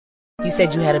You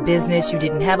said you had a business, you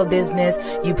didn't have a business,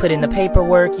 you put in the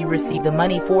paperwork, you received the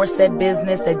money for said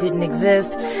business that didn't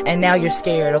exist, and now you're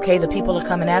scared, okay? The people are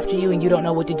coming after you and you don't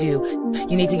know what to do.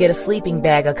 You need to get a sleeping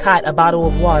bag, a cot, a bottle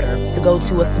of water, to go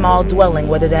to a small dwelling,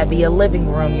 whether that be a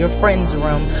living room, your friend's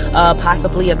room,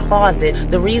 possibly a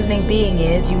closet. The reasoning being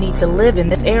is you need to live in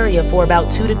this area for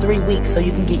about 2 to 3 weeks so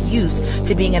you can get used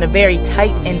to being in a very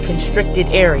tight and constricted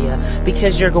area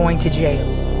because you're going to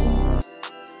jail.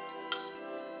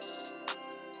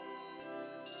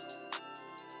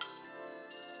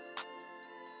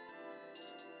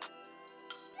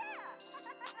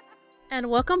 And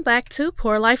welcome back to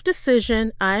Poor Life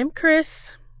Decision. I'm Chris.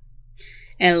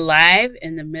 And live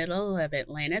in the middle of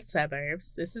Atlanta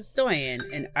suburbs, this is Doyen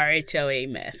in RHOA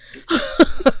mess.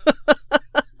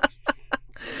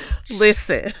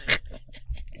 Listen,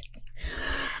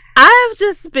 I've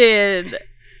just been...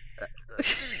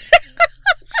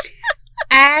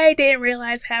 I didn't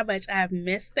realize how much I've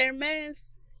missed their mess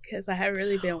because I have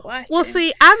really been watching. Well,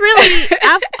 see,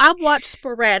 I've watched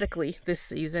sporadically this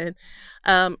season.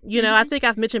 I think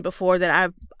I've mentioned before that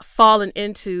I've fallen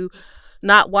into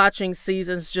not watching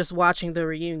seasons, just watching the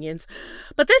reunions.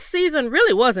 But this season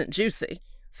really wasn't juicy.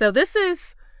 So this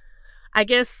is, I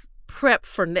guess, prep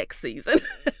for next season.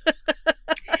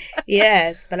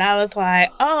 Yes, but I was like,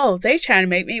 oh, they trying to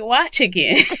make me watch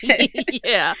again.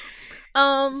 Yeah.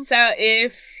 So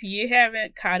if you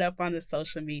haven't caught up on the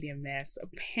social media mess,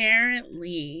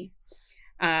 apparently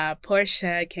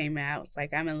Portia came out. It's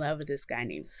like, I'm in love with this guy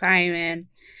named Simon.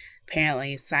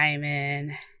 Apparently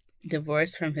Simon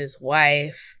divorced from his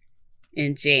wife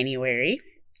in January.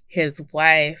 His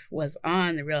wife was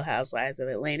on the Real Housewives of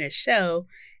Atlanta show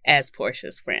as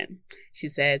Portia's friend. She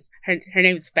says her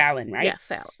name is Fallon, right? Yeah,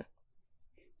 Fallon.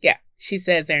 Yeah. She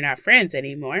says they're not friends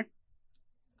anymore.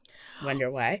 Wonder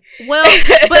why. Well,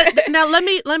 but now let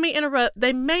me interrupt.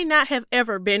 They may not have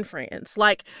ever been friends.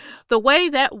 Like the way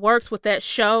that works with that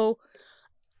show,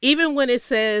 even when it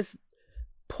says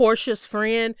Portia's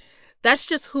friend, that's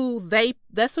just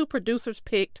that's who producers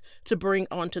picked to bring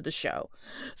onto the show.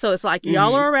 So it's like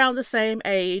y'all are around the same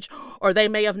age, or they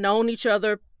may have known each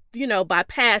other, by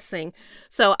passing.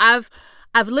 So I've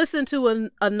listened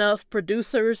to enough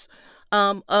producers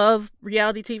of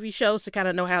reality TV shows to kind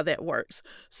of know how that works.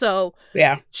 So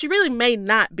yeah, she really may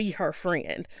not be her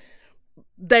friend.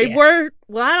 They were,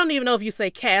 well, I don't even know if you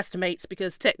say castmates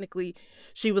because technically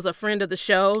she was a friend of the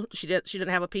show. She didn't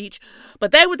have a peach,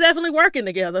 but they were definitely working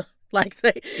together. Like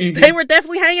they were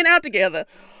definitely hanging out together.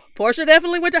 Portia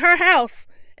definitely went to her house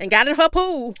and got in her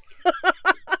pool.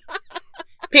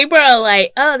 People are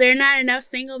like, oh, there are not enough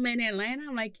single men in Atlanta.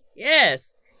 I'm like,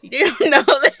 yes, you don't know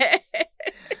that.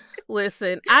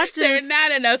 Listen, there are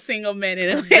not enough single men in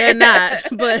Atlanta. They're not,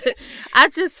 but I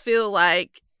just feel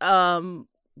like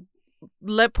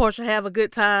let Portia have a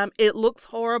good time. It looks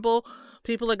horrible.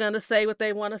 People are going to say what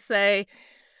they want to say.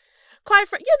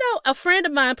 A friend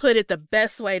of mine put it the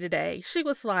best way today. She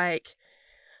was like,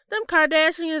 them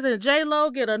Kardashians and J-Lo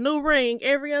get a new ring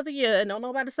every other year and don't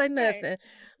nobody say nothing. Right.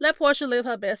 Let Portia live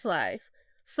her best life.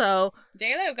 So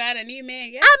J-Lo got a new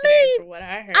man yesterday, from what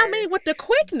I heard. I mean, with the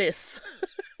quickness.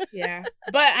 Yeah.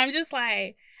 But I'm just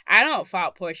like, I don't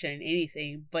fault Portia in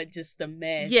anything, but just the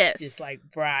mess just like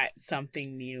brought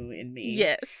something new in me.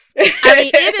 Yes. I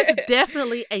mean, it is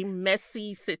definitely a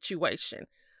messy situation.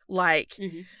 Like,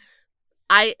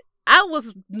 I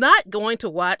was not going to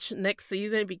watch next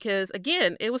season because,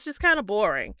 again, it was just kind of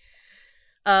boring.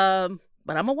 But I'm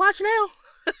going to watch now.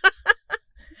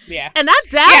 Yeah. And I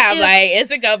doubt I'm like, is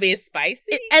it going to be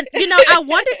spicy? And, I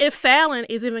wonder if Fallon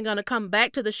is even going to come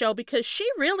back to the show because she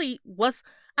really was,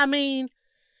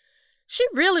 she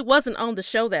really wasn't on the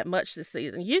show that much this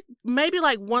season. Maybe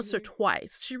like once or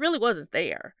twice. She really wasn't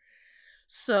there.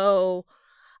 So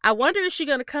I wonder if she's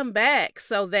going to come back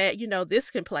so that, this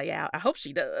can play out. I hope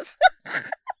she does.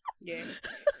 Yeah.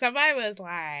 Somebody was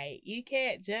like, you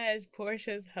can't judge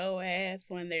Portia's hoe ass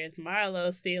when there's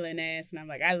Marlo stealing ass. And I'm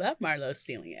like, I love Marlo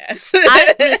stealing ass.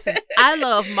 I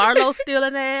love Marlo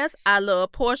stealing ass. I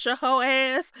love Portia hoe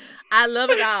ass. I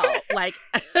love it all. Like,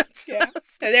 yeah.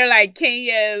 And they're like,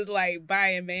 Kenya is like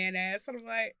buying man ass. And I'm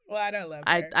like, well, I don't love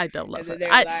her. I don't love her.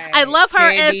 I love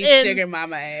her as in sugar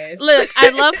mama ass. Look, I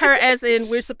love her as in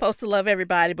we're supposed to love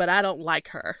everybody, but I don't like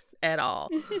her at all.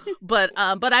 But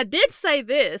I did say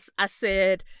this. I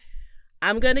said,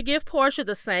 I'm going to give Portia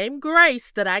the same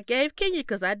grace that I gave Kenya,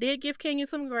 because I did give Kenya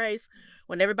some grace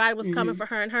when everybody was coming for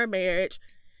her in her marriage.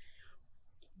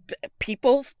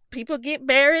 People get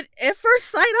married at first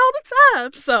sight all the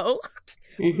time, so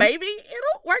maybe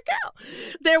it'll work out.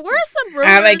 There were some rumors.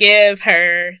 I'm going to give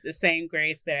her the same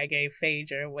grace that I gave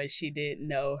Phaedra when she didn't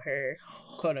know her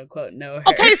quote unquote know her.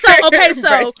 Okay, so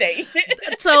birthday.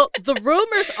 So the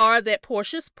rumors are that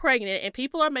Portia's pregnant, and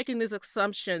people are making these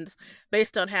assumptions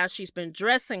based on how she's been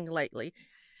dressing lately.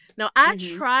 Now, I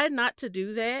try not to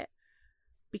do that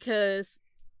because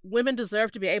women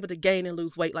deserve to be able to gain and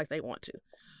lose weight like they want to.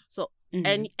 So,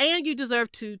 and you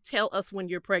deserve to tell us when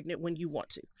you're pregnant when you want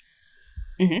to.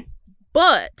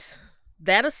 But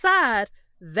that aside,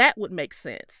 that would make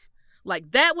sense.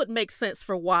 Like, that would make sense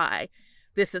for why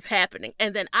this is happening.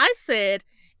 And then I said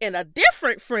in a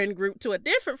different friend group to a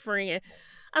different friend,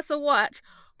 I said, watch,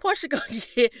 Portia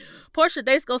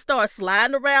Dace gonna start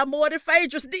sliding around more than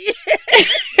Phaedrus did.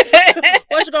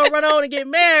 Portia gonna run on and get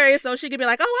married so she can be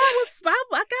like, oh, I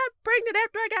got pregnant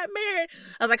after I got married.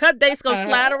 I was like, her dates gonna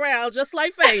slide around just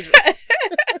like Phaedrus.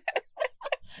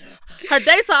 Her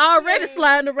dates are already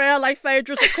sliding around like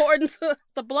Phaedrus according to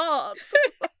the blogs.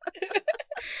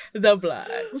 The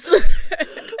blogs. So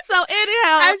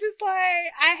anyhow, I'm just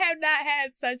like, I have not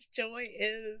had such joy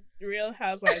in Real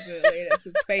Housewives of Atlanta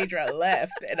since Phaedra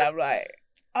left, and I'm like,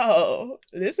 oh,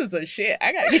 this is a shit.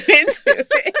 I gotta get into it.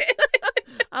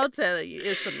 I'm telling you,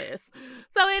 it's a mess.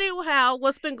 So anyhow,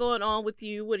 what's been going on with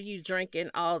you? What are you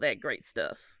drinking? All that great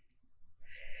stuff.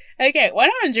 Okay, what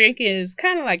I'm drinking is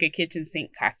kind of like a kitchen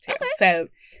sink cocktail. Okay. So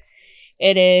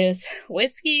it is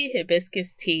whiskey,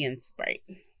 hibiscus tea, and Sprite.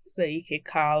 So you could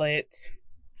call it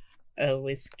a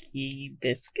whiskey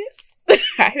biscus.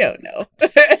 I don't know.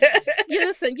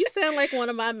 Listen, you sound like one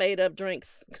of my made up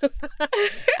drinks.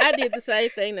 I did the same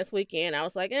thing this weekend. I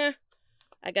was like, I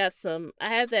had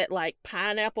that like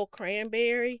pineapple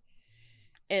cranberry,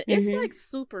 and it's like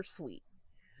super sweet.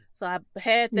 So I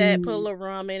had that, put a little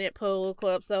rum in it, put a little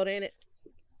club soda in it.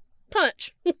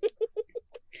 Punch.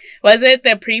 Was it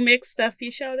the premix stuff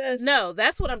you showed us? No,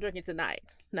 that's what I'm drinking tonight.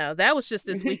 No, that was just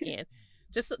this weekend.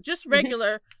 Just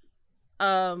regular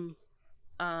pineapple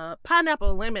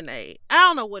lemonade. I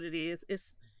don't know what it is.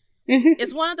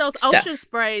 It's one of those stuff. Ocean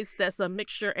sprays that's a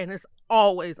mixture and it's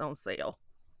always on sale.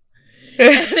 And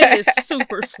it is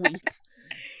super sweet.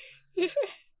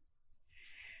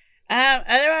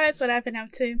 Otherwise, what I've been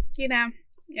up to,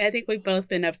 I think we've both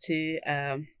been up to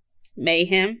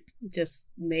mayhem, just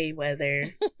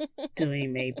Mayweather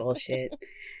doing May bullshit.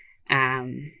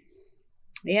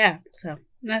 Yeah, so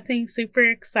nothing super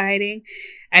exciting.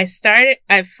 So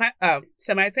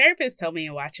my therapist told me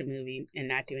to watch a movie and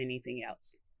not do anything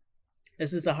else.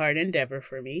 This is a hard endeavor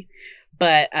for me,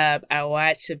 but I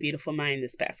watched A Beautiful Mind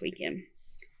this past weekend.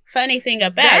 Funny thing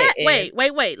about it is...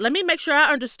 Wait. Let me make sure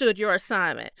I understood your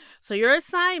assignment. So your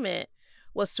assignment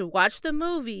was to watch the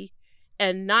movie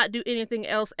and not do anything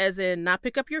else, as in not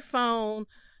pick up your phone,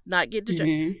 not get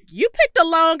distracted. You picked a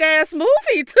long-ass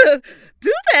movie to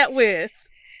do that with.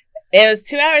 It was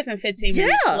 2 hours and 15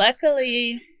 minutes.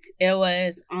 Luckily, it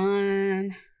was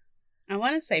on, I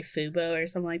want to say Fubo or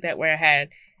something like that, where I had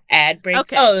ad breaks.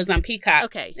 Okay. Oh, it was on Peacock.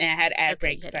 Okay. And I had ad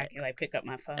breaks so I could pick up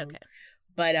my phone. Okay.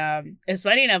 But it's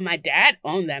funny enough, my dad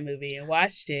owned that movie and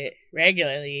watched it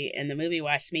regularly, and the movie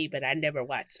watched me, but I never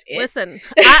watched it. Listen,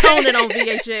 I own it on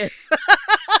VHS.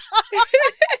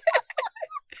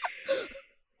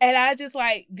 And I just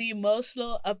the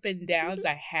emotional up and downs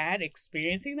I had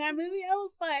experiencing that movie. I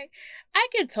was like, I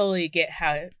can totally get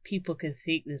how people could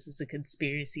think this is a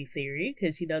conspiracy theory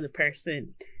because, the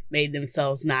person made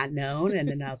themselves not known. And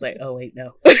then I was like, oh, wait,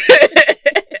 no.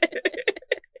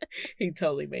 He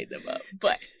totally made them up.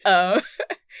 But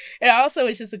and also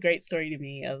it's just a great story to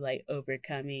me of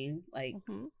overcoming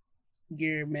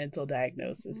your mental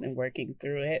diagnosis and working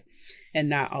through it and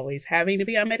not always having to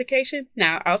be on medication.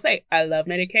 Now, I'll say I love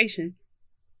medication.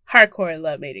 Hardcore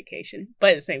love medication.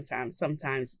 But at the same time,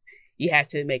 sometimes you have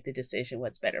to make the decision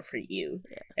what's better for you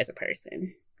as a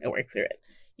person and work through it.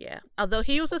 Yeah. Although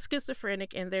he was a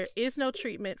schizophrenic and there is no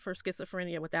treatment for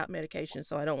schizophrenia without medication,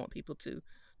 so I don't want people to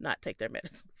not take their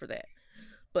medicine for that.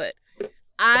 But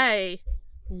I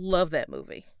love that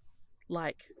movie.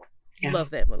 Love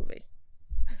that movie.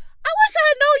 I wish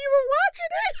I know you were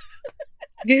watching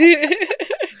it.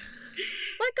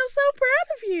 I'm so proud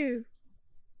of you.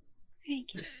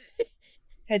 Thank you.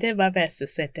 I did my best to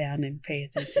sit down and pay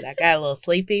attention. I got a little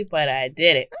sleepy, but I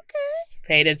did it. Okay.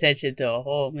 Paid attention to a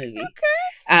whole movie.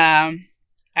 Okay.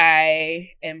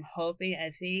 I am hoping,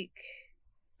 I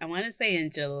want to say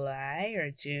in July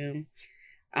or June,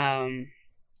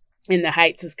 In the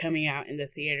Heights is coming out in the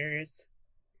theaters.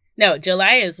 No,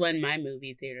 July is when my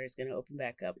movie theater is going to open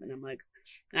back up. And I'm like,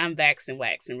 I'm vaxxed and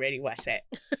waxed and ready to watch that.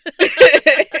 There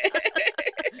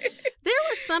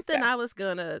was something I was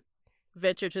going to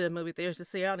venture to the movie theaters to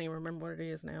see. I don't even remember what it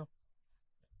is now.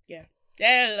 Yeah.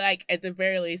 Yeah, at the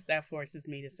very least, that forces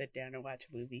me to sit down and watch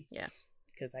a movie. Yeah.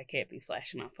 Because I can't be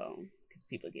flashing my phone. because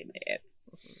people get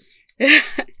mad.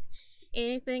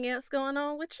 Anything else going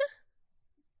on with you?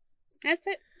 That's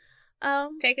it.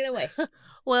 Take it away.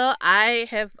 Well,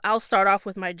 I'll start off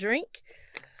with my drink.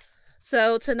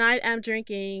 So tonight I'm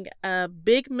drinking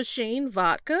Big Machine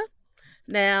vodka.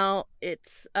 Now,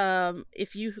 it's,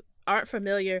 if you aren't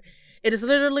familiar, it is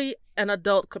literally an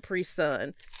adult Capri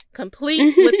Sun,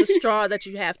 complete with the straw that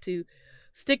you have to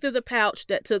stick to the pouch.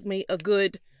 That took me a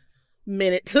good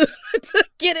minute to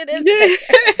get it in there.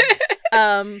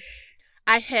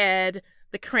 I had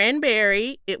the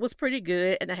cranberry. It was pretty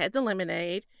good. And I had the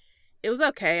lemonade. It was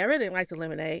okay. I really didn't like the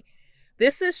lemonade.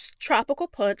 This is tropical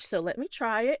punch, so let me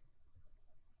try it.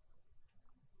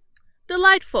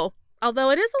 Delightful.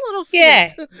 Although it is a little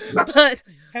sweet, but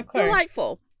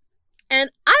delightful.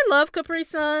 And I love Capri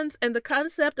Suns, and the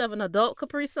concept of an adult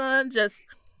Capri Sun just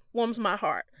warms my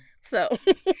heart. So,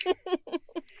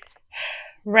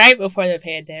 right before the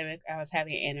pandemic, I was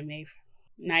having an anime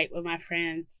night with my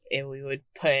friends, and we would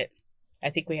put,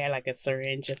 I think we had like a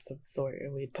syringe of some sort,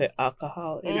 and we'd put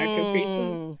alcohol in our Capri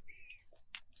Suns.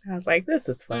 I was like, this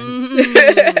is fun.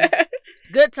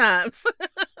 Good times.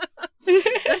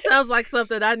 That sounds like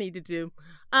something I need to do.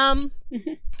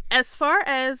 As far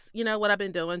as, what I've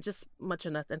been doing, just much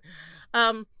of nothing.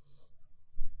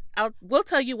 We'll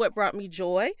tell you what brought me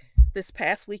joy this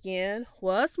past weekend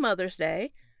was Mother's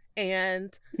Day.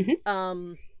 And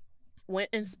went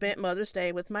and spent Mother's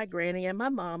Day with my granny and my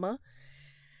mama.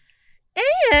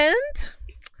 And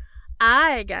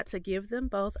I got to give them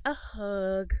both a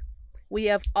hug. We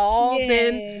have all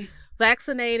been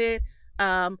vaccinated.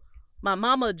 My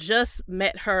mama just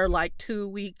met her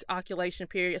 2-week inoculation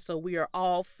period, so we are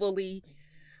all fully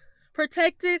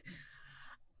protected.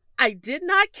 I did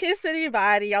not kiss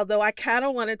anybody, although I kind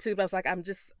of wanted to, but I was like, I'm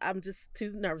just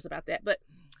too nervous about that. But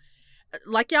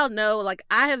like y'all know,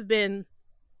 I have been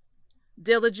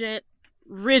diligent,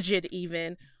 rigid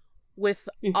even, with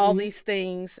all these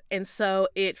things, and so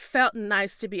it felt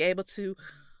nice to be able to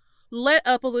let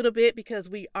up a little bit because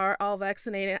we are all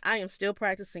vaccinated. I am still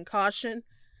practicing caution.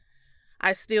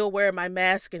 I still wear my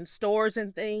mask in stores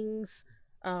and things.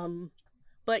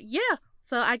 But yeah,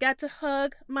 so I got to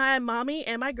hug my mommy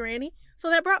and my granny. So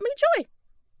that brought me joy.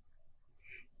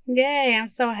 Yay, I'm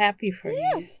so happy for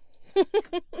you.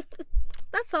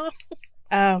 That's all.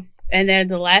 Oh, and then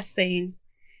the last thing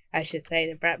I should say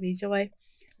that brought me joy.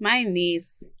 My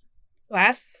niece,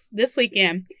 this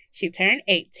weekend, she turned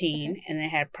 18 and then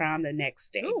had prom the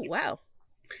next day. Oh, wow.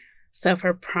 So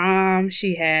for prom,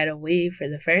 she had a weave for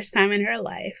the first time in her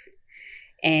life.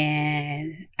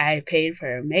 And I paid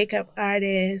for a makeup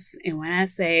artist. And when I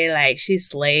say, she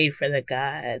slayed for the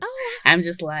gods, I'm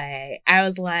just I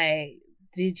was like,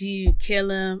 did you kill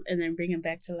him and then bring him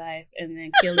back to life and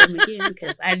then kill him again?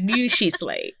 Because I knew she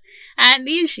slayed. I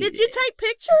knew she did. Did you take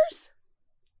pictures?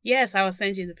 Yes, I will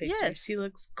send you the pictures. Yes. She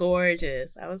looks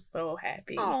gorgeous. I was so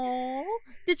happy. Aww.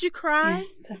 Did you cry?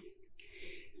 Yeah,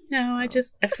 no,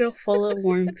 I feel full of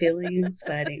warm feelings,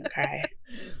 but I didn't cry.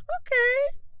 Okay.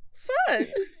 Fun.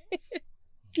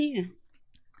 Yeah.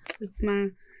 It's my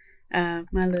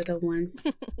little one.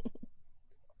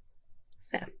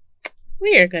 So,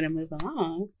 we are going to move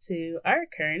along to our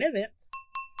current events.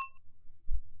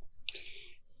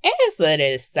 As an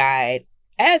aside,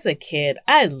 as a kid,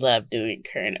 I loved doing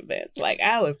current events.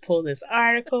 I would pull this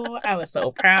article. I was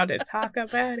so proud to talk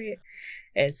about it.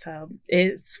 And so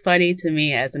it's funny to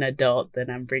me as an adult that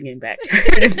I'm bringing back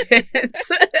current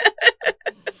events.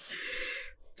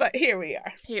 But here we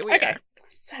are. Okay.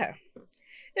 So,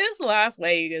 this Las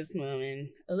Vegas woman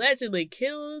allegedly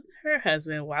killed her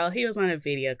husband while he was on a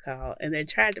video call and then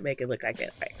tried to make it look like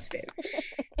an accident.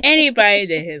 Anybody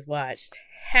that has watched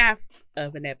half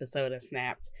of an episode of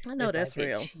Snapped, I know that's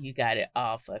real. You got it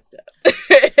all fucked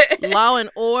up. Law and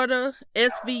Order,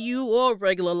 SVU, or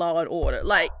regular Law and Order.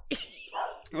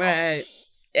 Right.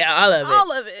 Yeah, all of it.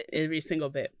 All of it. Every single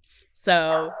bit.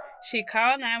 So she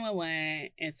called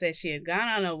 911 and said she had gone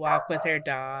on a walk with her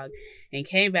dog and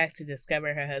came back to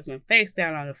discover her husband face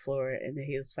down on the floor and that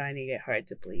he was finding it hard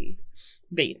to breathe.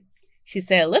 She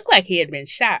said it looked like he had been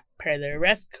shot per the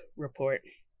arrest report.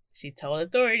 She told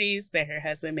authorities that her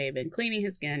husband may have been cleaning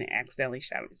his gun and accidentally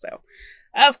shot himself.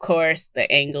 Of course, the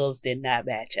angles did not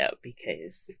match up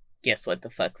because guess what the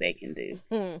fuck they can do?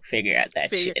 Figure out that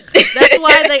shit. That's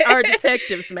why they are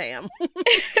detectives, ma'am.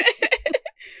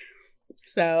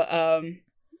 So,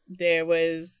 there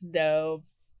was no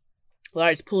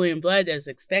large pooling of blood as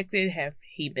expected. Have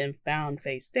he been found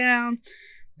face down?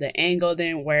 The angle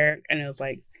didn't work. And it was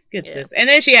like, good sis. And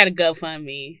then she had a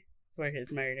GoFundMe for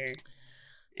his murder.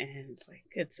 And it's like,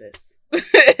 good sis.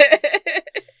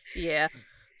 Yeah.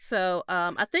 So,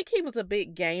 I think he was a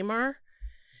big gamer.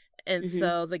 And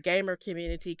so the gamer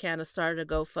community kind of started a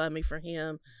GoFundMe for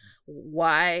him.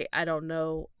 Why? I don't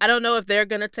know. I don't know if they're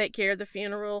going to take care of the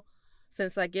funeral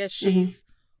since I guess she's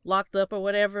locked up or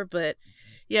whatever. But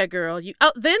yeah, girl,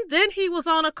 then he was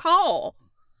on a call.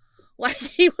 Like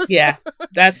he was. Yeah,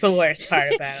 that's the worst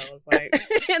part about it. I was like,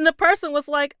 and the person was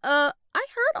like, I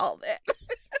heard all that.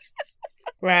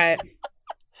 Right.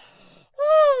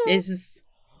 It's just,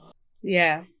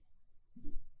 yeah.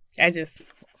 At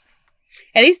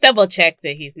least double check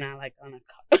that he's not like on a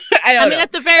call. I mean,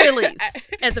 at the very least.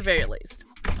 At the very least.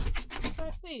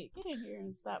 Let's see. Get in here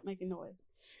and stop making noise.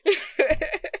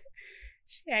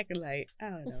 She acting like, I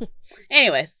don't know.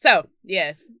 Anyway, so,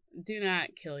 yes. Do not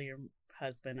kill your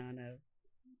husband on a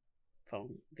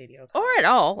phone video call. Or at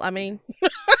all. I mean.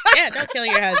 Yeah, don't kill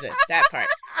your husband. That part.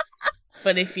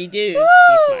 But if you do,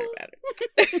 be smart about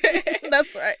it.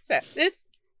 That's right. So,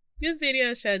 this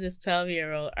video showed this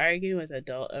 12-year-old arguing with an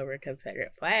adult over a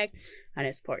Confederate flag on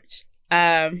his porch.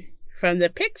 From the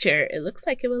picture, it looks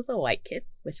like it was a white kid,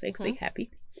 which makes me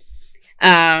happy.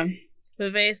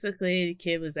 But basically, the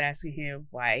kid was asking him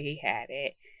why he had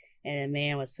it. And the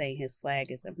man was saying his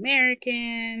flag is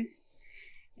American.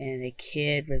 And the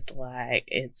kid was like,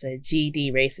 it's a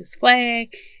GD racist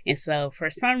flag. And so for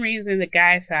some reason, the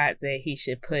guy thought that he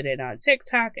should put it on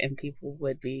TikTok and people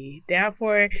would be down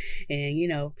for it. And, you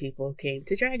know, people came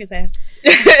to drag his ass.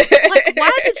 Like,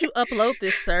 why did you upload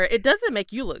this, sir? It doesn't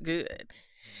make you look good.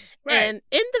 Right. And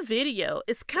in the video,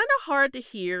 it's kind of hard to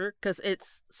hear because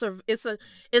it's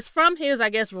from his,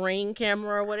 I guess, Ring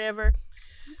camera or whatever.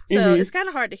 So it's kind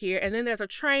of hard to hear. And then there's a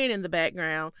train in the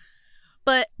background.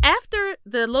 But after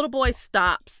the little boy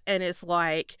stops and it's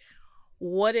like,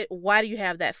 why do you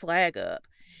have that flag up?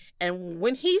 And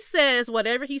when he says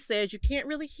whatever he says, you can't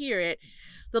really hear it.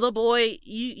 The little boy,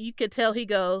 you could tell he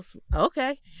goes,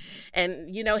 okay.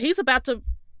 And, you know, he's about to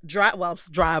drive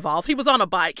off. He was on a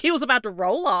bike. He was about to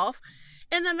roll off.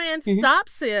 And the man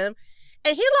stops him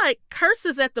and he like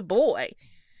curses at the boy.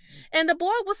 And the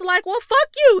boy was like, well, fuck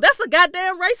you. That's a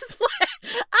goddamn racist flag.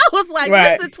 I was like,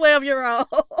 listen,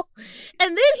 12-year-old.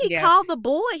 And then he called the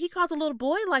little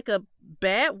boy like a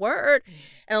bad word.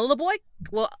 And the little boy,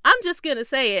 well, I'm just going to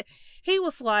say it. He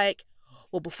was like,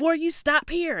 well, before you stop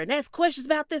here and ask questions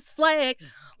about this flag,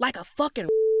 like a fucking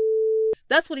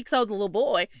that's what he told the little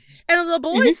boy. And the little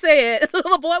boy said, the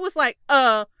little boy was like,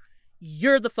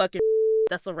 you're the fucking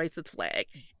that's a racist flag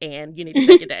and you need to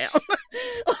take it down.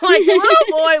 Like the little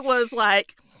boy was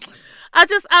like, I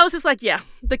was just like, yeah,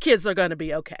 the kids are gonna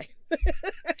be okay.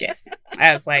 Yes.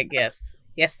 I was like, yes,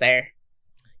 sir.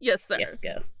 Yes, sir. Yes,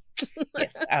 go.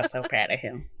 Yes, I was so proud of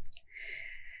him.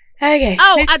 Okay.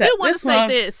 Oh, I do want to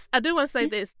say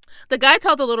this. The guy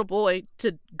told the little boy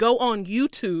to go on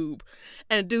YouTube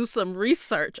and do some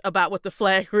research about what the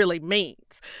flag really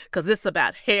means, because it's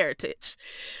about heritage.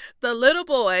 The little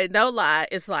boy, no lie,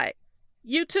 is like,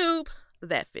 YouTube,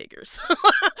 that figures.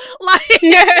 like,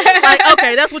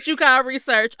 okay, that's what you call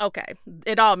research. Okay,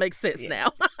 it all makes sense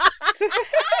now.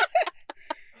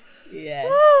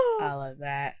 Yes, all of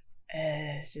that.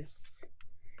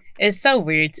 It's so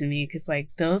weird to me because, like,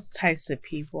 those types of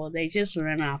people, they just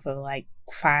run off of, like,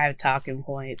 5 talking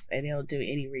points and they don't do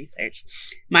any research.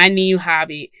 My new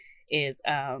hobby is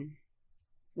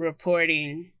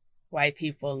reporting white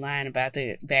people lying about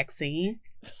the vaccine.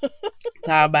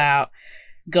 Talk about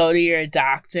go to your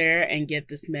doctor and get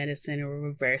this medicine and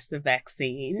reverse the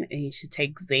vaccine and you should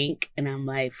take zinc. And I'm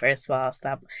like, first of all,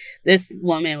 stop. This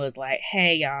woman was like,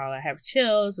 hey, y'all, I have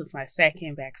chills. It's my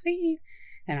second vaccine.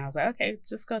 And I was like, okay,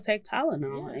 just go take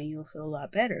Tylenol and you'll feel a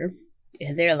lot better.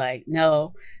 And they're like,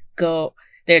 no, go.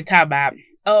 They're talking about,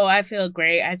 oh, I feel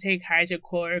great. I take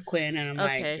hydrochloroquine. And I'm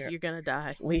like, okay, you're going to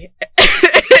die. We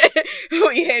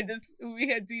had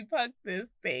debunked this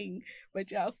thing,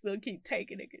 but y'all still keep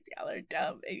taking it because y'all are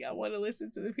dumb and y'all want to listen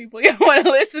to the people y'all want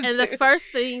to listen to. And the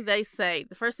first thing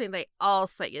they all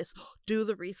say is, do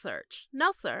the research.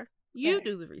 No, sir. You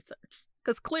do the research.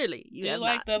 Because clearly you have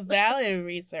like not. The valid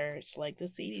research, like the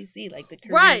CDC, like the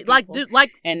Korean right, people,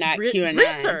 and not QAnon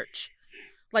research.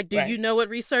 Like, do you know what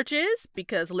research is?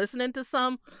 Because listening to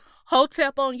some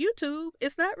hotep on YouTube,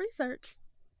 it's not research.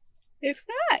 It's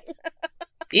not.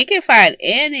 You can find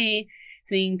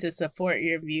anything to support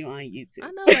your view on YouTube.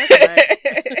 I know that's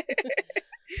right.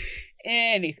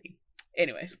 Anything.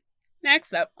 Anyways.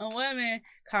 Next up, a woman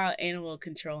called animal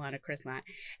control on a croissant.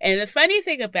 And the funny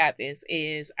thing about this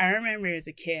is I remember as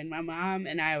a kid, my mom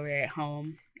and I were at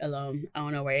home alone. I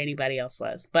don't know where anybody else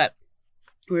was, but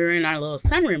we were in our little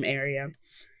sunroom area.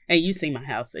 And you see my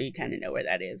house, so you kind of know where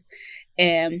that is.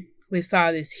 And we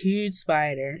saw this huge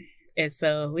spider. And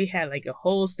so we had like a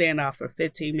whole standoff for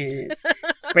 15 minutes,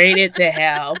 sprayed it to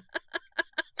hell.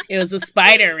 It was a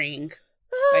spider ring,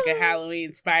 like a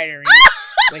Halloween spider ring,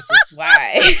 which is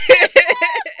why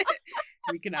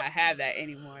we cannot have that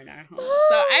anymore in our home.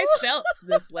 So I felt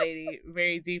this lady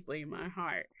very deeply in my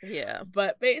heart. Yeah.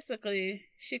 But basically,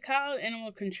 she called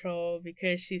animal control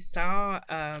because she saw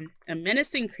a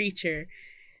menacing creature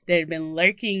that had been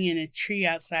lurking in a tree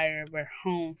outside of her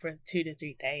home for 2 to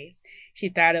 3 days. She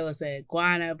thought it was an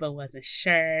iguana, but wasn't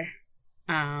sure.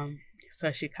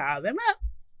 So she called them up.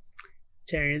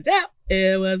 Turns out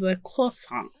it was a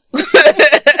croissant.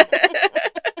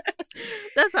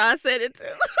 That's how I said it too.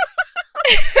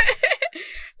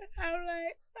 I'm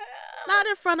like, not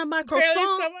in front of my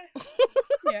croissant.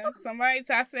 Somebody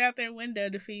tossed it out their window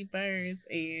to feed birds,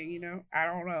 and I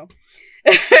don't know.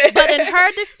 But in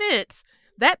her defense,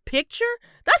 that picture,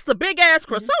 that's the big ass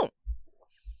croissant.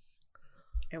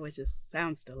 It would just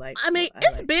sounds delightful. I mean,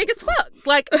 it's like big as fuck.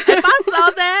 Like, if I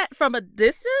saw that from a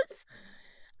distance,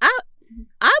 I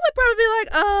would probably be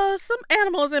like, some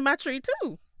animals in my tree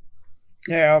too.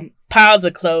 Yeah, piles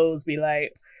of clothes be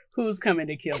like, who's coming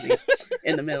to kill me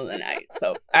in the middle of the night?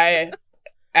 So I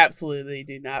absolutely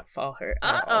do not fault her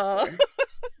at all.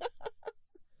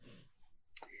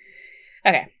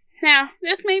 Okay. Now,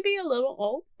 this may be a little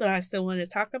old, but I still want to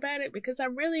talk about it because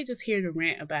I'm really just here to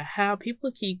rant about how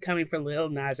people keep coming for Lil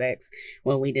Nas X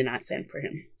when we did not send for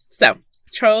him. So,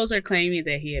 trolls are claiming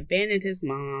that he abandoned his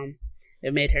mom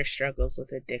amid her struggles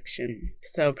with addiction.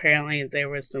 So, apparently there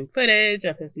was some footage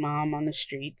of his mom on the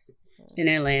streets in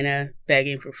Atlanta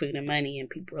begging for food and money, and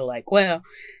people were like, well,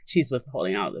 she's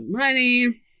withholding all the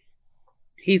money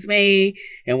he's made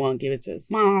and won't give it to his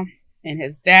mom. And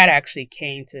his dad actually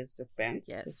came to his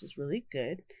defense, which is really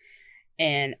good.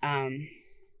 And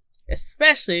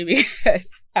especially because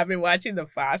I've been watching The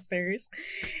Fosters,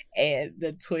 and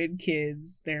the twin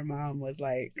kids, their mom was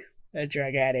like a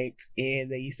drug addict,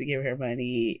 and they used to give her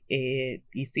money, and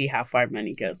you see how far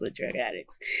money goes with drug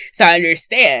addicts. So I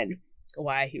understand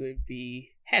why he would be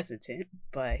hesitant,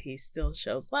 but he still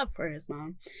shows love for his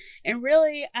mom. And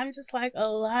really, I'm just like, a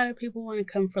lot of people want to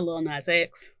come for Lil Nas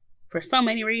X for so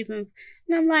many reasons.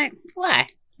 And I'm like, why?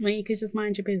 When you could just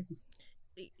mind your business.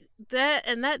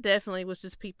 That definitely was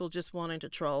just people just wanting to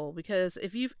troll, because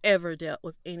if you've ever dealt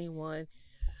with anyone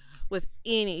with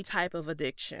any type of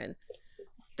addiction,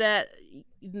 that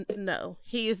no,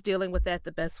 he is dealing with that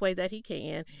the best way that he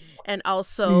can. And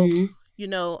also,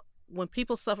 when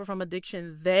people suffer from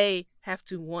addiction, they have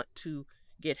to want to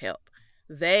get help.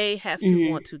 They have to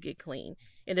want to get clean.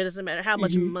 And it doesn't matter how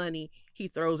much money he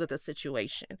throws at the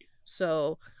situation.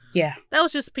 So, yeah, that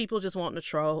was just people just wanting to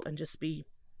troll and just be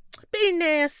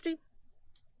nasty.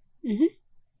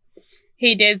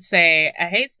 He did say, I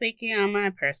hate speaking on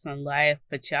my personal life,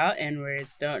 but y'all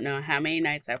N-words don't know how many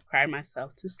nights I've cried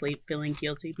myself to sleep feeling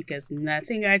guilty because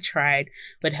nothing I tried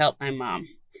would help my mom.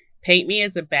 Paint me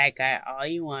as a bad guy all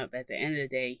you want, but at the end of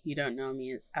the day, you don't know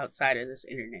me outside of this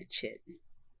internet shit.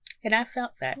 And I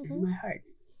felt that in my heart.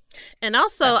 And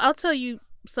also, I'll tell you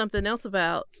something else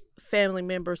about family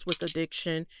members with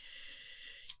addiction.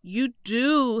 You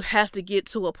do have to get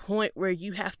to a point where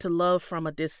you have to love from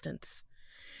a distance.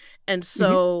 And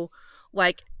so,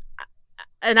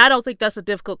 and I don't think that's a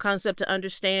difficult concept to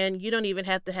understand. You don't even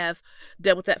have to have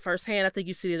dealt with that firsthand. I think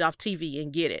you see it off TV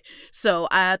and get it. So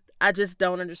I just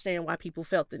don't understand why people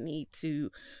felt the need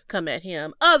to come at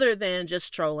him other than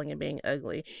just trolling and being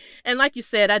ugly. And like you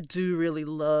said, I do really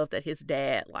love that his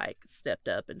dad stepped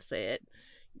up and said,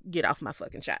 get off my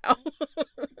fucking child.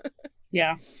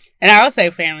 Yeah. And I would say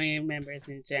family members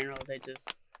in general, they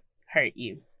just hurt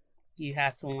you. You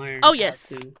have to learn Oh,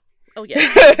 yes.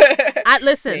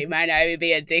 Listen. They might not even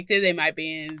be addicted. They might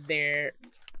be in their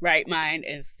right mind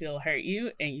and still hurt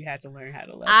you. And you have to learn how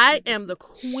to love. I am the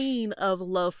queen of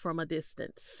love from a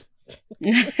distance.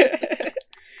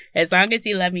 As long as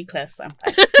you let me close, I'm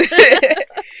fine.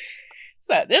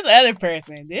 So this other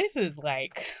person, this is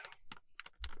like,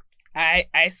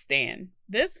 I stand.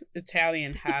 This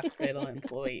Italian hospital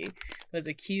employee was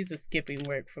accused of skipping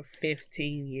work for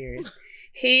 15 years.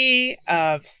 He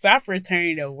stopped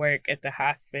returning to work at the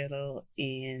hospital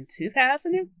in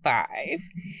 2005,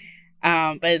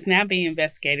 but is now being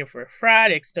investigated for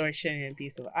fraud, extortion, and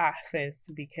abuse of office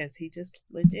because he just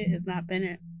legit has not been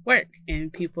at work,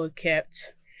 and people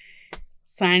kept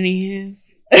signing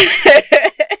his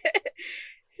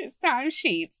his time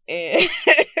sheets, and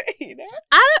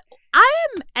I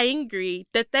am angry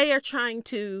that they are trying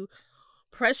to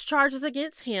press charges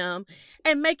against him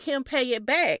and make him pay it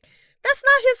back. That's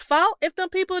not his fault if them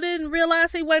people didn't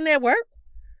realize he wasn't at work.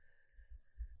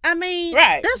 I mean,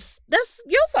 that's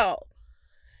your fault.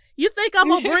 You think I'm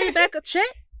gonna bring back a check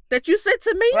that you sent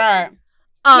to me? Right.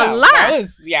 A lie.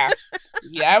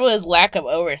 Yeah, that was lack of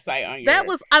oversight on your... That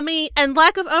was, I mean, and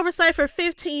lack of oversight for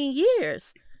 15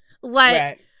 years. Like,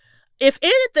 Right. if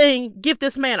anything, give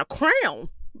this man a crown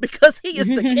because he is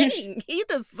the king. He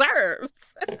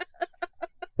deserves.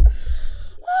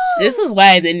 This is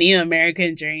why the new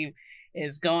American dream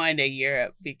is going to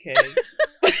Europe, because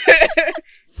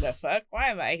the fuck,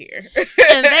 why am I here?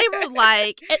 And they were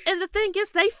like, and the thing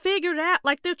is, they figured out,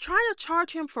 like, they're trying to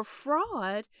charge him for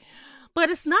fraud, but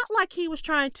it's not like he was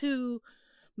trying to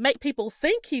make people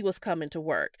think he was coming to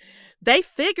work. They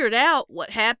figured out what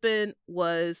happened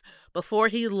was before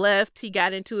he left, he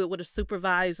got into it with a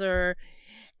supervisor,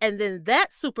 and then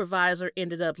that supervisor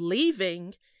ended up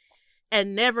leaving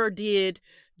and never did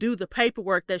do the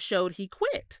paperwork that showed he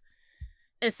quit.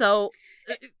 And so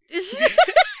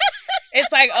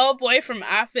it's like Old Boy from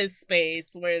Office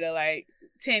Space, where they're like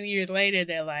 10 years later,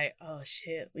 they're like, oh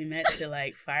shit, we meant to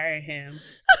like fire him.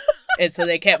 And so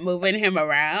they kept moving him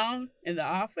around in the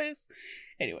office.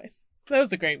 Anyways, that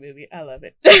was a great movie. I love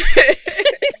it.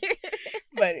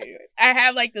 But anyways, I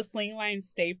have like the Slingline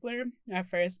stapler. My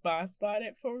first boss bought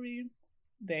it for me,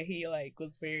 that he like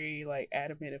was very like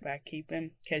adamant about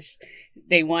keeping, because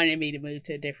they wanted me to move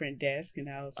to a different desk, and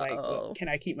I was like, well, can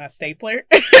I keep my stapler?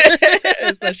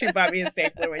 And so she bought me a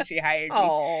stapler when she hired me.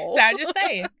 So I'm just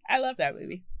saying, I love that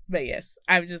movie. But yes,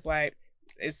 I was just like,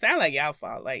 it sounded like y'all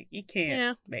fault. Like, you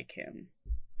can't make him.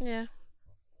 Yeah.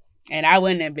 And I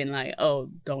wouldn't have been like, oh,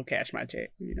 don't cash my check,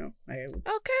 you know? Like, I would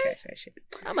cash that shit.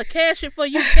 I'm going to cash it for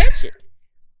you catch it.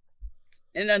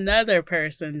 And another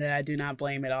person that I do not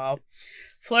blame at all,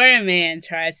 Florida man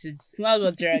tries to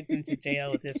smuggle drugs into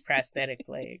jail with his prosthetic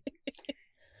leg.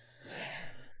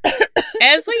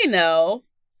 As we know,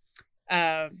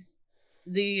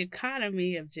 the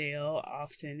economy of jail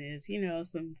often is, you know,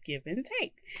 some give and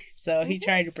take. So he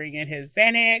tried to bring in his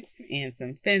Xanax and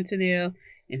some fentanyl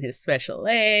in his special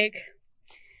leg.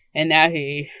 And now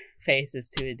he faces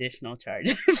 2 additional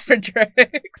charges for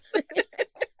drugs.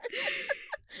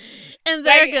 And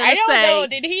they're going to say... I don't know,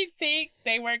 did he think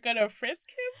they weren't going to frisk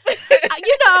him?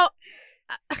 You know,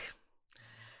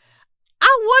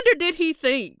 I wonder, did he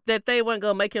think that they weren't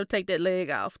going to make him take that leg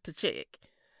off to check?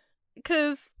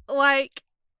 Because, like...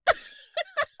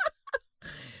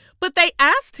 But they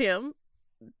asked him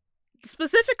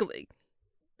specifically,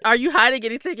 are you hiding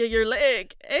anything in your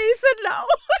leg? And he said no.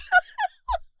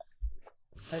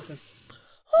 Listen,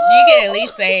 you can at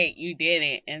least say you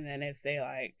didn't, and then if they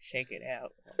like shake it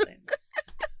out, well, then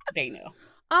they know.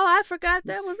 Oh, I forgot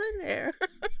that was in there.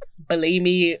 Believe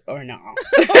me or not.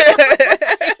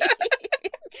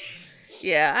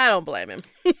 Yeah, I don't blame him.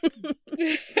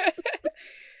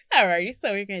 Alrighty,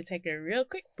 so we're going to take a real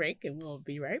quick break and we'll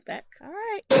be right back. All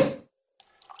right.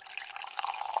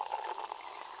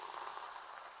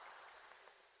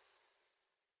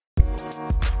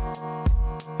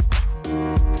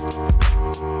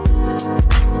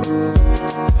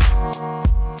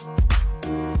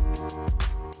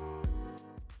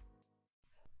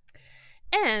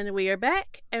 And we are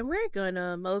back, and we're going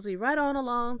to mosey right on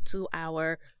along to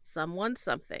our Someone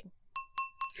Something.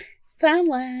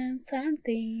 Someone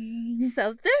Something.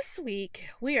 So this week,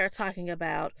 we are talking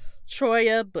about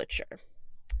Troya Butcher.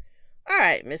 All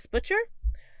right, Miss Butcher.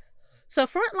 So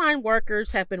frontline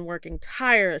workers have been working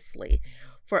tirelessly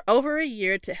for over a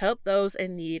year to help those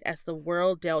in need as the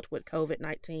world dealt with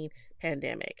COVID-19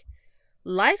 pandemic.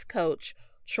 Life coach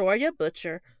Troya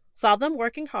Butcher saw them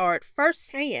working hard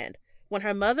firsthand when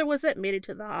her mother was admitted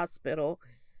to the hospital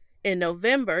in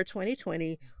November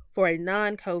 2020 for a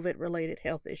non-COVID related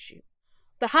health issue.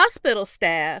 The hospital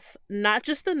staff, not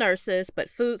just the nurses, but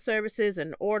food services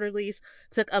and orderlies,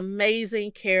 took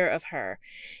amazing care of her,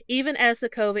 even as the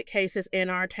COVID cases in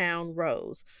our town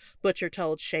rose, Butcher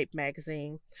told Shape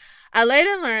magazine. I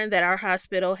later learned that our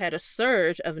hospital had a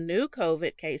surge of new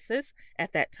COVID cases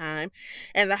at that time,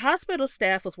 and the hospital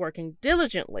staff was working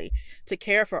diligently to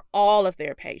care for all of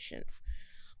their patients.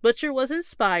 Butcher was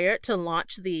inspired to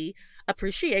launch the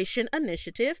Appreciation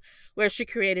Initiative, where she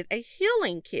created a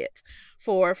healing kit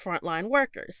for frontline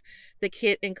workers. The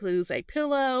kit includes a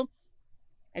pillow,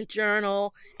 a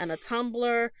journal, and a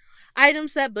tumbler,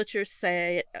 items that Butcher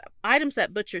said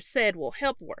will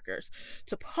help workers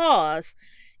to pause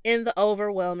in the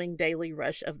overwhelming daily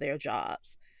rush of their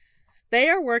jobs. They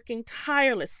are working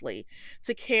tirelessly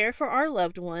to care for our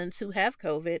loved ones who have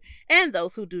COVID and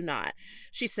those who do not,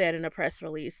 she said in a press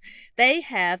release. They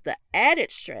have the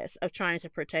added stress of trying to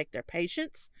protect their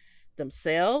patients,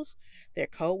 themselves, their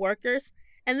co-workers,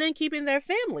 and then keeping their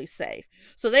families safe.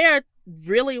 So they are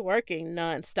really working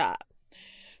nonstop.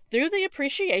 Through the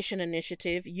Appreciation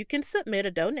Initiative, you can submit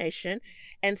a donation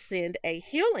and send a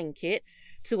healing kit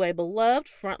to a beloved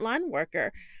frontline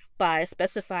worker by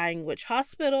specifying which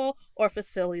hospital or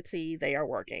facility they are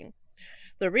working.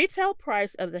 The retail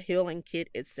price of the healing kit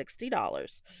is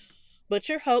 $60.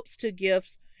 Butcher hopes to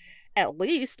gift at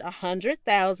least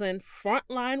 100,000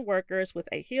 frontline workers with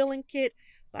a healing kit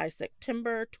by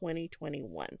September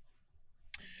 2021.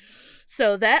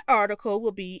 So that article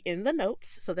will be in the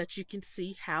notes so that you can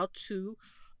see how to,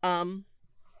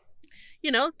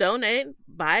 donate,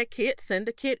 buy a kit, send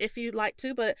a kit if you'd like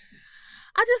to. But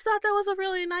I just thought that was a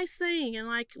really nice thing.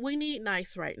 And we need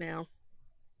nice right now.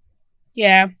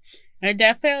 Yeah, I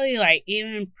definitely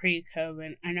even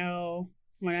pre-COVID. I know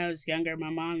when I was younger, my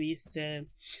mom used to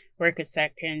work a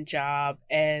second job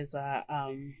as a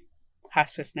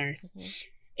hospice nurse. Mm-hmm.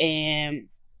 And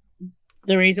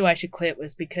the reason why she quit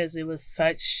was because it was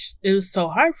so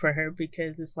hard for her,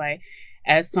 because it's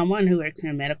as someone who works in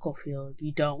a medical field,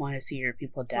 you don't want to see your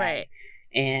people die. Right.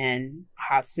 And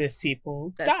hospice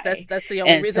people die. That's the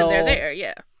only reason they're there,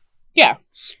 yeah. Yeah.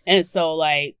 And so,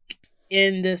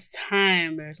 in this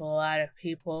time, there's a lot of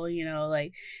people,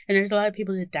 and there's a lot of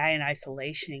people that die in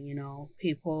isolation,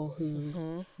 people who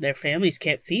mm-hmm. their families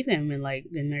can't see them, and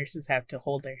the nurses have to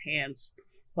hold their hands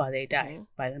while they die mm-hmm.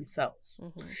 by themselves.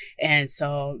 Mm-hmm. And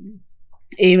so,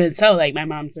 even so, my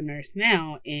mom's a nurse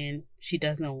now, and she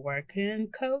doesn't work in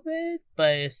COVID,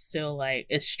 but it's still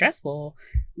it's stressful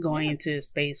going into a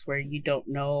space where you don't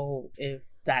know if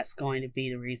that's going to be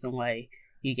the reason why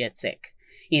you get sick,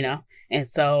 And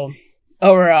so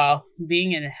overall,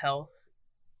 being in the health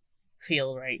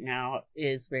field right now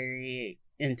is very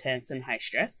intense and high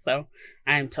stress. So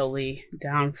I'm totally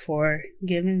down for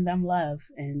giving them love,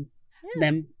 and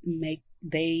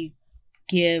they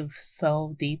give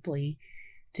so deeply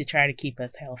to try to keep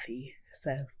us healthy.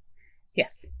 So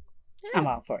yes, I'm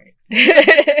all for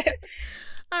it.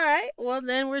 All right. Well,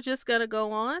 then we're just going to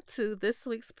go on to this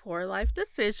week's Poor Life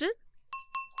Decision.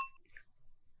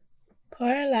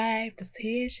 Poor Life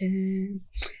Decision.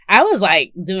 I was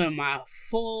doing my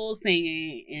full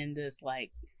singing in this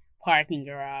parking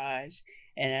garage,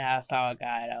 and then I saw a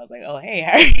guy, and I was like, "Oh, hey,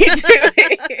 how are you doing?"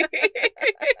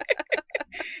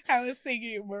 I was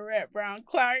singing Marette Brown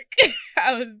Clark.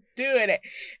 I was doing it,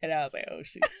 and I was like, "Oh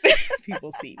shoot,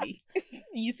 people see me.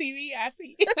 You see me, I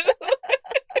see you."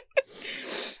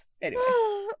 Anyways,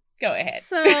 go ahead.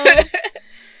 So,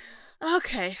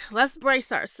 okay, let's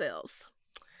brace ourselves.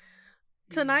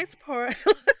 Tonight's poor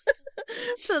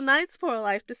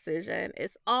life decision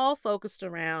is all focused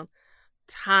around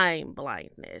time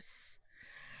blindness.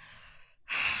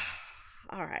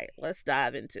 All right, let's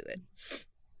dive into it.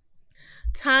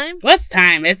 What's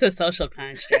time? It's a social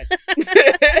construct.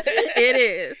 It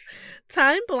is.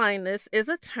 Time blindness is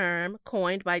a term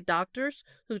coined by doctors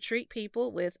who treat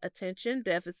people with attention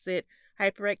deficit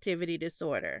hyperactivity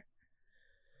disorder.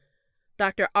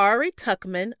 Dr. Ari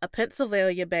Tuckman, a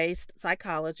Pennsylvania-based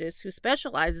psychologist who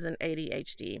specializes in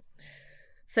ADHD,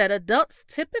 said adults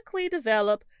typically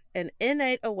develop an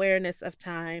innate awareness of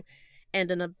time and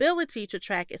an ability to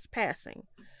track its passing.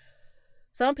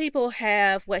 Some people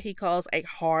have what he calls a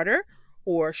harder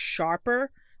or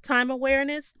sharper time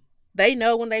awareness. They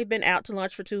know when they've been out to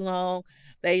lunch for too long.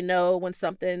 They know when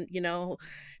something,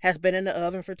 has been in the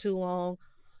oven for too long.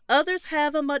 Others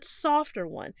have a much softer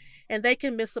one, and they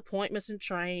can miss appointments in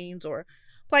trains or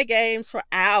play games for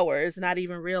hours, not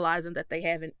even realizing that they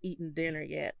haven't eaten dinner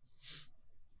yet.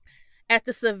 At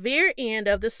the severe end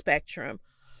of the spectrum,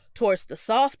 towards the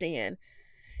soft end,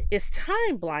 is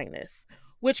time blindness,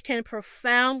 which can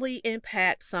profoundly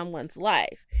impact someone's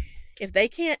life if they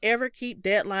can't ever keep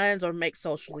deadlines or make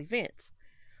social events.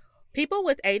 People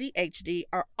with ADHD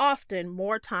are often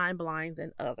more time blind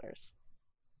than others.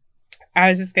 I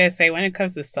was just going to say, when it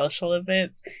comes to social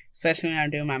events, especially when I'm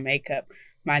doing my makeup,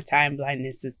 my time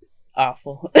blindness is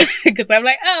awful. Because I'm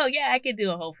like, oh, yeah, I can do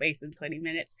a whole face in 20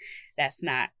 minutes. That's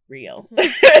not real.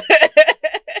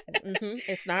 Mm-hmm.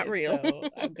 It's not real. So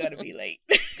I'm going to be late.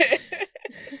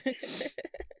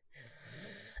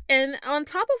 And on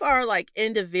top of our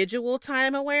individual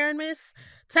time awareness,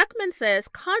 Tuckman says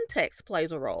context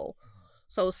plays a role.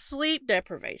 So sleep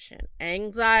deprivation,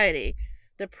 anxiety,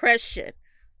 depression,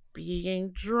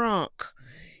 being drunk,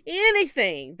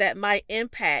 anything that might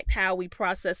impact how we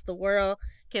process the world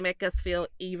can make us feel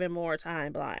even more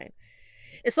time blind.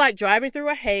 It's like driving through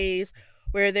a haze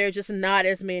where there are just not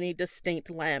as many distinct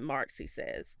landmarks, he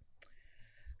says.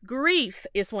 Grief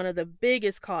is one of the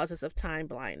biggest causes of time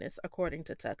blindness, according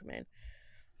to Tuckman.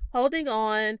 Holding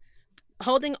on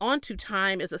to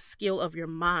time is a skill of your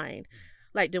mind,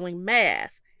 like doing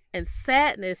math, and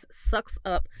sadness sucks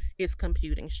up its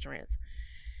computing strength.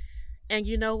 And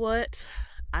you know what?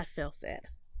 I felt that.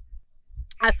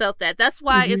 I felt that. That's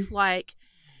why it's like,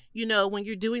 you know, when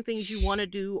you're doing things you want to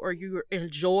do or you're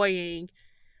enjoying,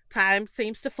 time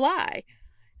seems to fly.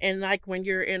 And like when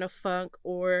you're in a funk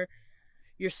or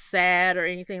you're sad or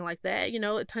anything like that, you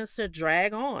know, it tends to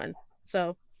drag on.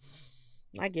 So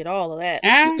I get all of that.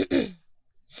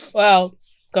 Well,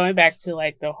 going back to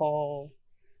like the whole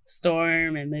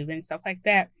storm and moving stuff like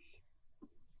that,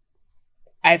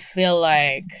 I feel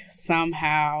like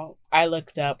somehow I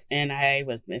looked up and I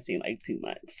was missing like 2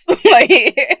 months.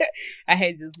 Like I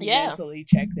had just mentally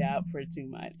checked out for 2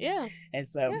 months. Yeah. And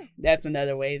so that's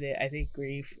another way that I think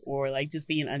grief or like just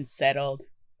being unsettled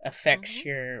affects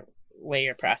your way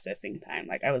you're processing time.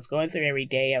 Like I was going through every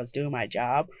day, I was doing my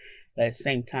job, but at the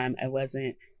same time I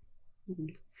wasn't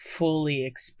fully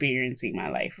experiencing my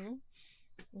life.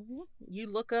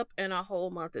 You look up and a whole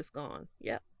month is gone.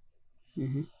 Yep.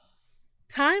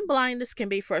 Time blindness can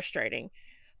be frustrating,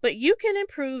 but you can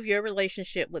improve your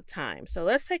relationship with time. So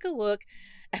let's take a look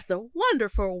at the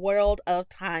wonderful world of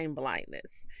time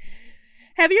blindness.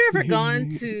 Have you ever gone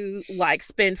to like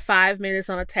spend 5 minutes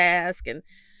on a task and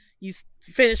you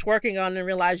finish working on it and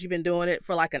realize you've been doing it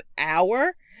for like an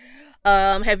hour?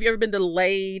 Have you ever been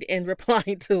delayed in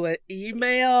replying to an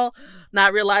email,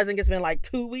 not realizing it's been like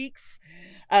 2 weeks?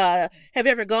 Have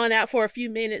you ever gone out for a few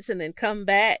minutes and then come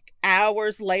back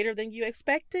hours later than you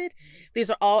expected? These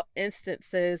are all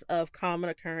instances of common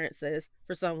occurrences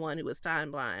for someone who is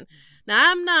time blind.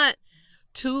 Now, I'm not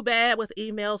too bad with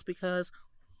emails because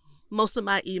most of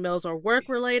my emails are work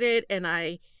related and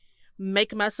I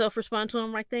make myself respond to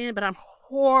them right then, but I'm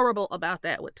horrible about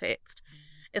that with text.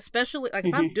 Especially like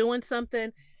if I'm doing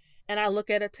something and I look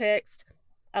at a text,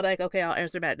 I'm like, okay, I'll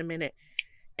answer back in a minute.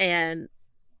 And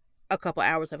a couple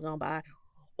hours have gone by.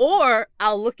 Or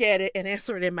I'll look at it and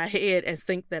answer it in my head and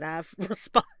think that I've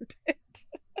responded.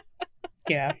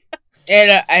 Yeah.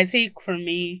 And I think for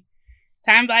me,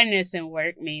 time blindness in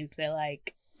work means that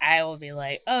like I will be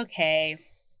like, okay,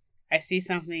 I see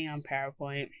something on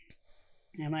PowerPoint.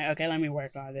 And I'm like, okay, let me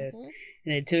work on this.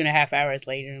 And then 2.5 hours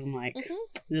later, I'm like,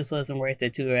 this wasn't worth the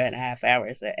 2.5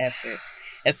 hours of effort.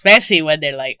 Especially when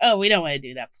they're like, oh, we don't want to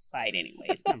do that site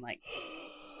anyways. And I'm like,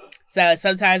 so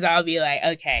sometimes I'll be like,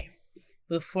 okay,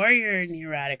 before you're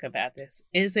neurotic about this,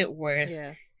 is it worth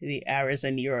the hours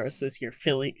and neurosis you're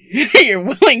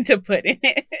willing to put in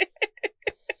it?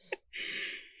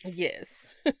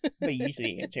 Yes. But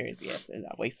usually the answer is yes, and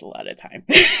I waste a lot of time.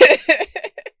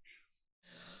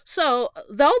 So,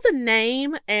 though the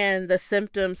name and the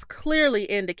symptoms clearly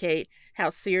indicate how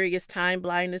serious time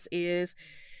blindness is,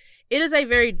 it is a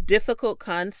very difficult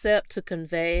concept to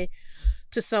convey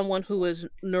to someone who is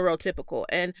neurotypical.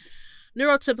 And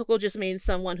neurotypical just means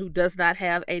someone who does not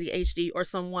have ADHD or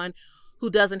someone who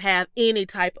doesn't have any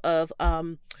type of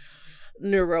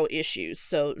neuro issues.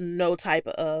 So no type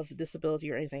of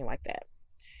disability or anything like that.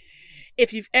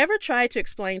 If you've ever tried to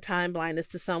explain time blindness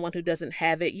to someone who doesn't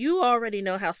have it, you already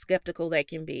know how skeptical they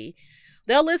can be.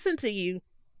 They'll listen to you,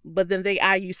 but then they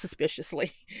eye you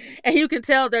suspiciously. And you can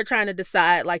tell they're trying to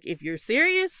decide like if you're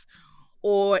serious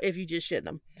or if you just shit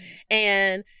them.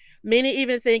 And many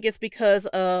even think it's because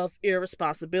of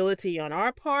irresponsibility on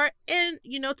our part. And,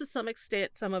 you know, to some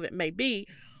extent, some of it may be,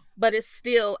 but it's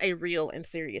still a real and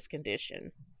serious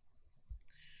condition.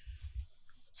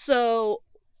 So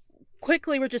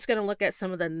quickly, we're just going to look at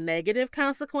some of the negative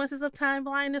consequences of time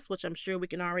blindness, which I'm sure we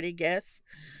can already guess.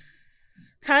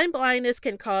 Time blindness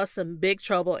can cause some big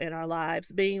trouble in our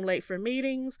lives. Being late for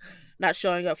meetings, not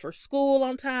showing up for school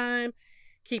on time,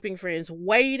 keeping friends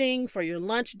waiting for your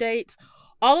lunch dates.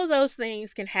 All of those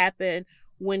things can happen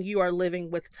when you are living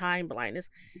with time blindness.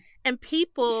 And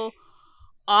people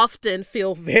often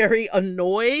feel very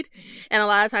annoyed. And a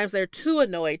lot of times they're too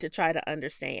annoyed to try to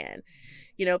understand.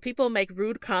 You know, people make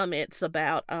rude comments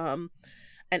about an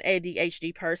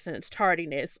ADHD person's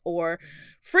tardiness or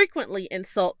frequently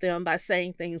insult them by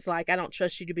saying things like, I don't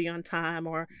trust you to be on time,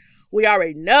 or we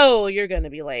already know you're going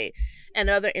to be late, and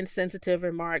other insensitive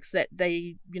remarks that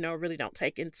they, you know, really don't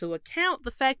take into account the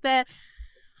fact that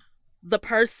the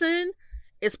person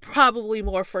is probably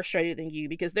more frustrated than you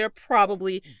because they're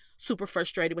probably super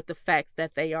frustrated with the fact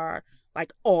that they are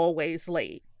like always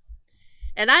late.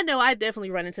 And I know I definitely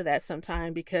run into that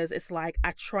sometime because it's like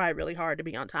I try really hard to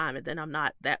be on time and then I'm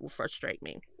not. That will frustrate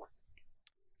me.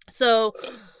 So,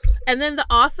 and then the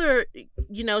author,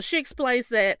 you know, she explains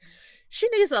that she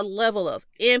needs a level of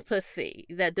empathy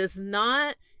that does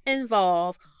not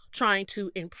involve trying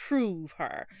to improve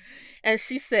her. And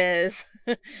she says,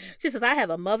 I have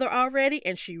a mother already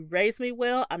and she raised me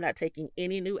well. I'm not taking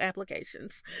any new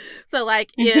applications. So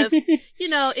like if,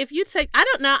 if you take, I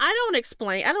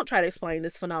don't try to explain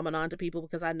this phenomenon to people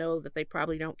because I know that they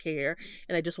probably don't care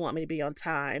and they just want me to be on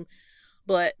time.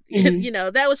 But,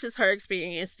 that was just her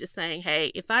experience, just saying,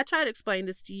 hey, if I try to explain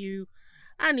this to you,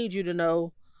 I need you to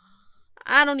know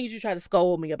I don't need you to try to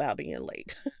scold me about being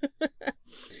late.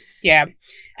 Yeah.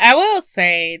 I will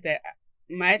say that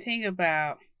my thing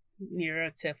about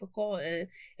neurotypical,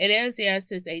 it is,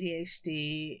 yes, it's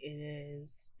ADHD, it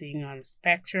is being on a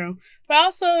spectrum, but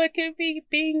also it could be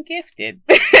being gifted.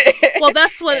 Well,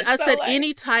 that's what I said,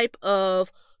 any type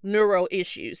of neuro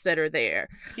issues that are there.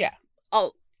 Yeah.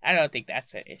 Oh, I don't think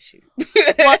that's an issue.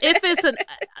 Well, if it's an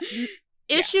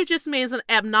issue, just means an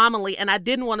abnormally, and I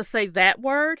didn't want to say that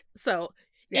word. So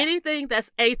anything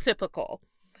that's atypical.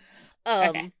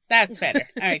 Okay, that's better.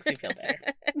 That makes me feel better.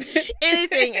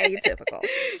 Anything atypical.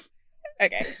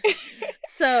 Okay.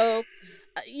 So,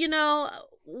 we know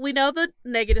the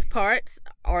negative parts.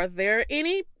 Are there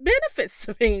any benefits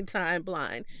to being time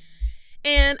blind?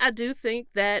 And I do think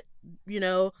that,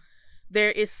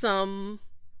 there is some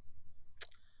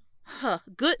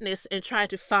goodness in trying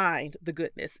to find the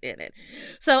goodness in it.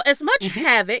 So as much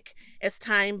havoc as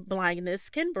time blindness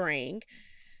can bring,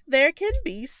 there can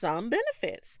be some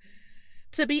benefits.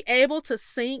 To be able to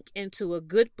sink into a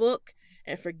good book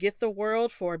and forget the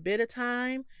world for a bit of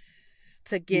time,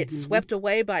 to get swept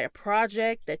away by a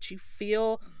project that you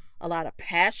feel a lot of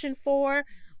passion for,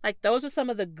 like those are some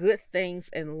of the good things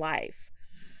in life.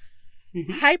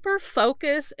 Hyper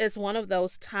focus is one of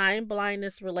those time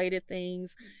blindness related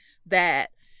things that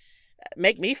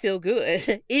make me feel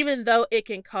good, even though it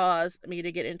can cause me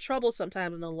to get in trouble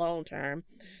sometimes in the long term.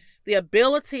 The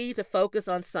ability to focus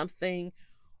on something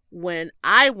when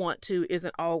I want to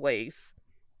isn't always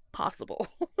possible.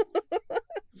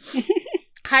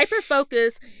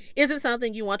 Hyperfocus isn't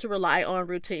something you want to rely on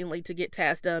routinely to get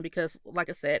tasks done because, like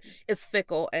I said, it's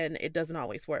fickle and it doesn't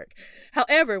always work.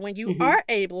 However, when you are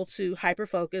able to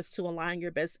hyperfocus to align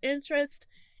your best interest,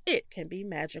 it can be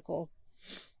magical.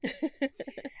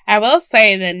 I will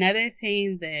say that another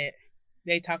thing that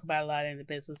they talk about a lot in the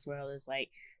business world is like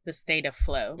the state of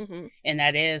flow. And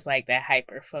that is like that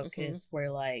hyper focus where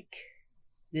like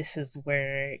this is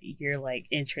where your like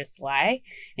interests lie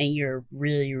and you're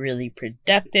really, really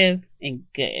productive and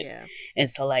good. Yeah. And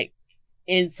so like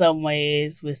in some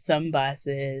ways with some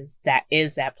bosses, that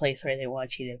is that place where they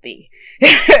want you to be.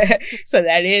 So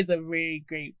that is a really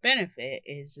great benefit,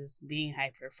 is just being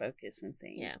hyper focused and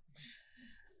things. Yeah.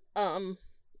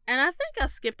 And I think I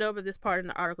skipped over this part in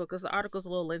the article because the article's a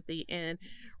little lengthy and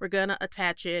we're going to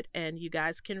attach it and you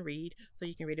guys can read so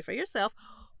you can read it for yourself.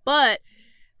 But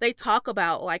they talk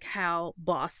about like how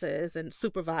bosses and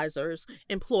supervisors,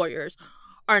 employers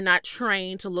are not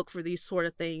trained to look for these sort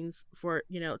of things for,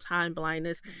 time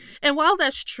blindness. And while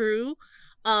that's true,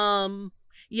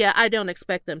 I don't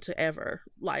expect them to ever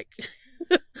like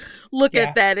look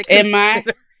at that and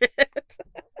consider it.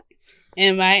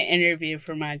 In my interview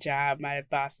for my job, my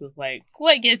boss was like,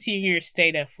 what gets you in your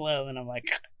state of flow? And I'm like,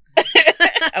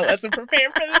 I wasn't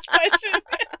prepared for this question.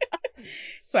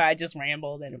 So I just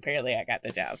rambled and apparently I got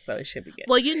the job. So it should be good.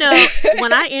 Well,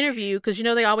 when I interview, because,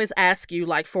 they always ask you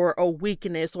like for a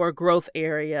weakness or a growth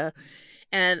area.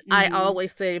 And I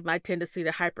always say my tendency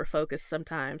to hyperfocus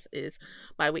sometimes is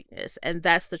my weakness. And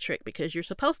that's the trick because you're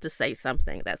supposed to say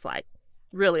something that's like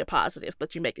really a positive,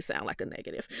 but you make it sound like a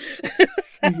negative.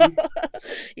 So,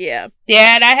 yeah.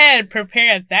 Yeah, and I had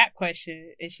prepared that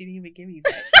question, and she didn't even give me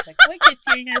that. She's like, what gets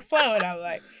you in your flow? And I'm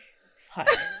like, fuck.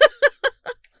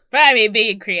 But I mean,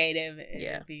 being creative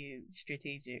and being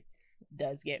strategic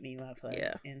does get me my flow.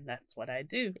 Yeah. And that's what I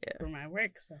do for my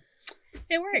work. So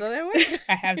it works. So that works.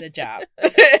 I have the job.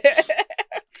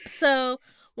 So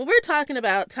when we're talking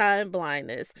about time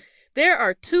blindness, there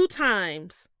are 2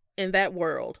 times in that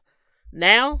world.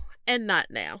 Now and not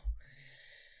now.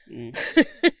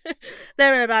 That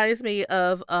reminds me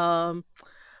of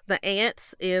the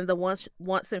ants in the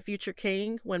Once and Future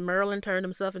King, when Merlin turned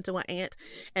himself into an ant.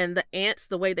 And the ants,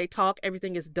 the way they talk,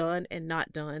 everything is done and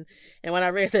not done. And when I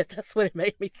read that, that's what it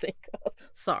made me think of.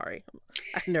 Sorry,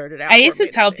 I nerded out. I used to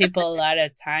tell people a lot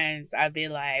of times, I'd be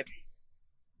like,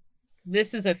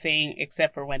 this is a thing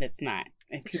except for when it's not.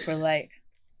 And people are like,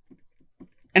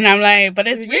 and I'm like, but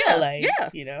it's real. Like,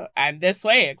 I'm this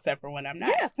way except for when I'm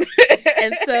not. Yeah.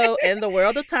 And so in the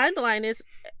world of time blindness,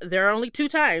 there are only 2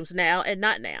 times, now and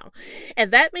not now. And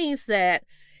that means that,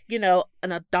 in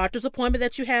a doctor's appointment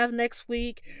that you have next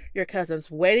week, your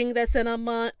cousin's wedding that's in a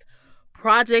month,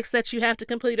 projects that you have to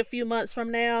complete a few months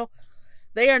from now,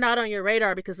 They are not on your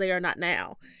radar because they are not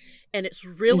now. And it's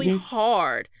really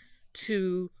hard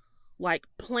to like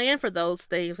plan for those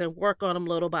things and work on them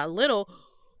little by little,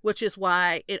 which is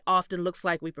why it often looks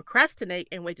like we procrastinate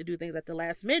and wait to do things at the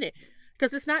last minute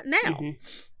because it's not now.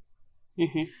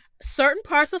 Certain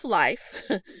parts of life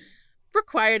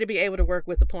require to be able to work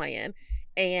with a plan,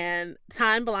 and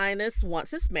time blindness,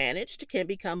 once it's managed, can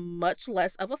become much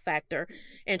less of a factor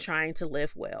in trying to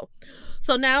live well.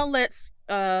 So now let's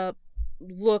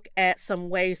look at some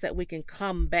ways that we can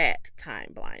combat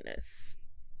time blindness.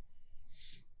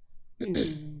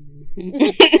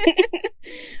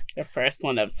 The first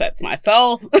one upsets my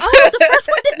soul. Oh, the first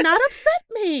one did not upset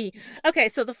me. Okay,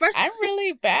 so the first... I'm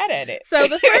really bad at it. So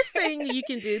the first thing you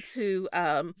can do to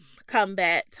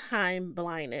combat time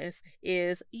blindness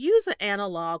is use an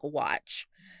analog watch.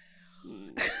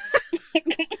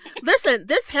 Listen,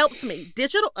 this helps me.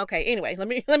 Digital... Okay, anyway, let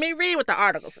me read what the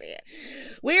article said.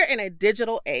 We're in a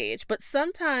digital age, but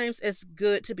sometimes it's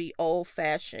good to be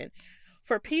old-fashioned.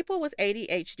 For people with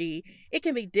ADHD, it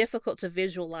can be difficult to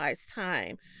visualize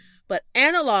time, but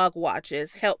analog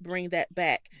watches help bring that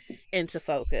back into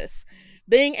focus.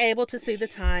 Being able to see the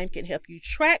time can help you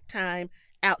track time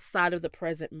outside of the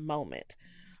present moment.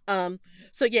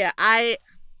 So yeah, I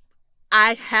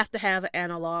have to have an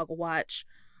analog watch.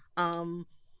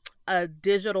 A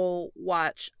digital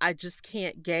watch, I just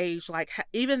can't gauge, like,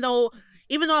 even though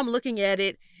I'm looking at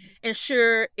it and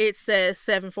sure it says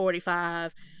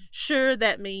 7:45, sure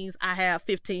that means I have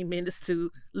 15 minutes to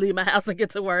leave my house and get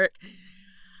to work.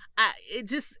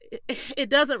 It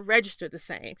doesn't register the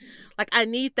same. Like, I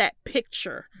need that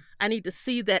picture. I need to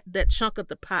see that chunk of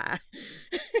the pie.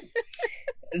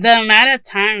 The amount of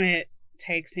time it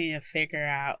takes me to figure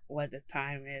out what the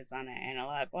time is on an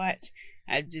analog watch,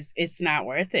 it's not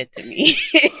worth it to me.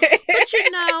 But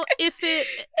if it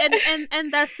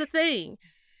and that's the thing,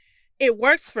 it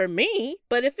works for me,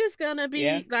 but if it's gonna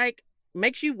be like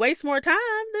makes you waste more time,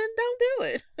 then don't do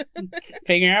it.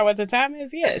 Figuring out what the time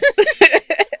is, yes.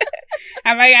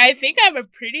 I'm like, I think I'm a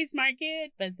pretty smart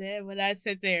kid, but then when I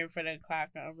sit there in front of the clock,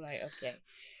 I'm like, okay,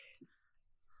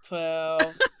 12,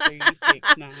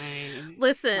 36, 9.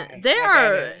 Listen, there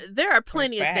are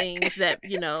plenty of things that,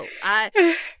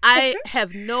 I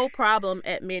have no problem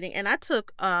admitting. And I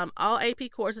took all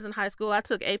AP courses in high school. I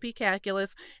took AP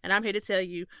Calculus, and I'm here to tell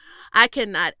you, I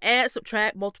cannot add,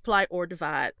 subtract, multiply, or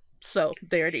divide. So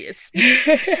there it is.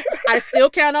 I still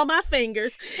count on my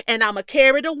fingers, and I'm going to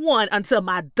carry the one until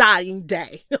my dying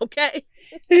day. Okay?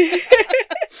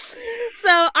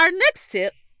 So our next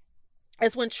tip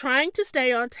is when trying to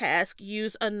stay on task,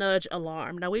 use a nudge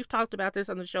alarm. Now, we've talked about this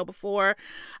on the show before.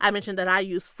 I mentioned that I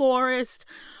use Forest,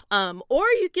 or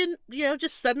you can,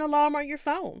 just set an alarm on your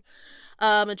phone,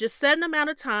 and just set an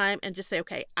amount of time and just say,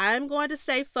 okay, I'm going to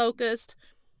stay focused.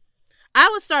 I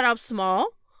would start off small.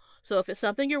 So if it's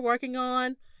something you're working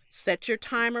on, set your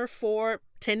timer for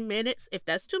 10 minutes. If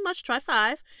that's too much, try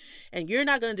 5. And you're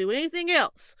not going to do anything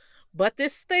else but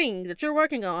this thing that you're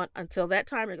working on until that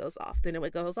timer goes off. Then when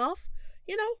it goes off,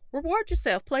 reward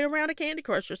yourself. Play around a Candy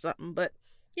Crush or something. But,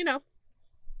 And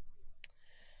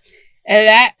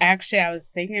that, actually, I was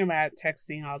thinking about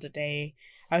texting all today.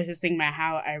 I was just thinking about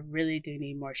how I really do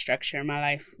need more structure in my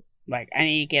life. Like, I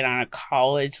need to get on a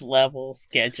college level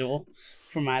schedule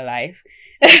for my life.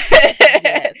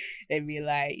 Yes. And be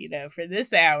like, for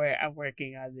this hour, I'm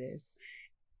working on this.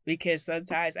 Because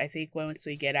sometimes I think once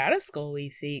we get out of school, we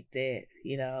think that,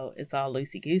 it's all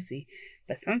loosey-goosey.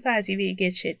 But sometimes you need to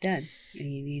get shit done.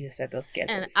 And you need to set those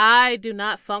schedules. And I do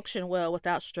not function well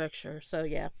without structure. So,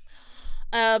 yeah.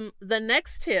 The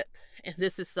next tip, and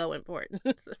this is so important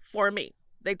for me.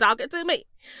 They talking to me.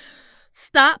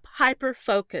 Stop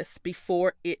hyper-focus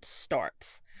before it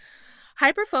starts.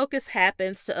 Hyperfocus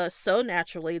happens to us so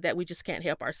naturally that we just can't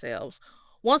help ourselves.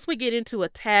 Once we get into a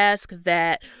task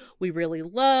that we really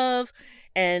love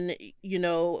and,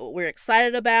 we're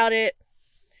excited about it,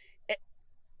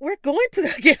 we're going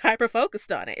to get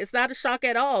hyperfocused on it. It's not a shock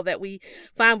at all that we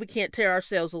find we can't tear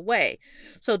ourselves away.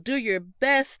 So do your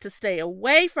best to stay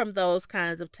away from those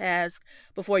kinds of tasks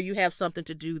before you have something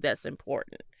to do that's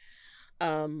important.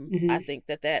 I think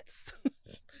that's...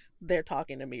 They're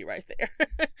talking to me right there.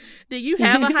 Do you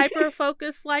have a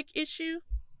hyper-focus issue?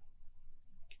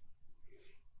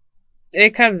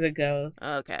 It comes and goes.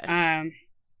 Okay.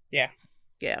 Yeah.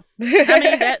 Yeah. I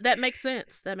mean, that makes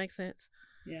sense. That makes sense.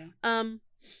 Yeah.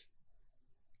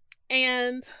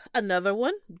 And another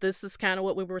one. This is kind of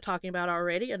what we were talking about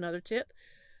already. Another tip.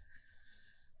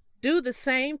 Do the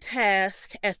same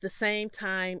task at the same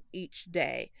time each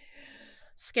day.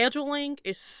 Scheduling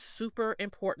is super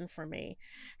important for me.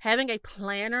 Having a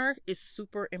planner is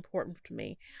super important to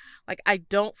me. Like, I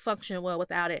don't function well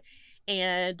without it.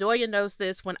 And Doya knows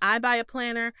this. When I buy a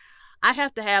planner, I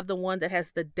have to have the one that has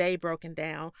the day broken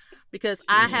down, because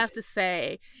I have to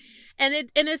say, and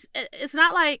it's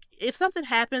not like if something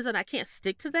happens and I can't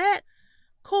stick to that,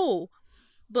 cool.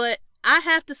 But I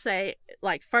have to say,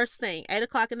 like, first thing,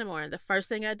 8:00 in the morning, the first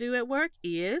thing I do at work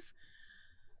is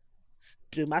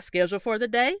do my schedule for the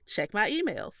day, check my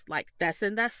emails. Like, that's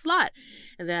in that slot.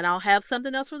 And then I'll have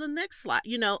something else for the next slot,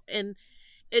 and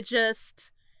it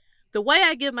just, the way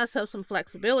I give myself some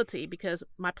flexibility, because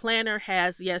my planner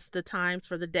has, yes, the times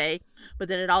for the day, but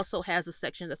then it also has a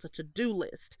section that's a to-do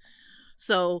list.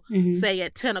 So say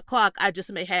at 10:00, I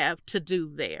just may have to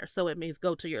do there. So it means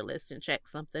go to your list and check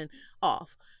something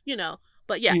off,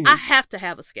 but yeah, I have to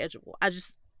have a schedule.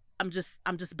 I'm just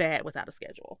bad without a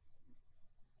schedule.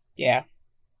 Yeah.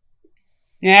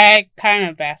 I kind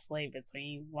of vacillate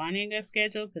between wanting a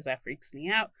schedule, because that freaks me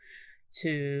out,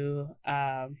 to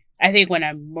I think when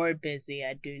I'm more busy,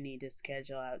 I do need to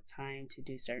schedule out time to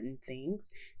do certain things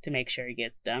to make sure it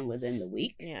gets done within the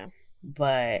week. Yeah.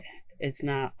 But it's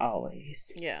not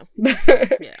always. Yeah.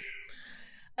 Yeah.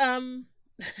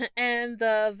 And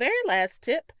the very last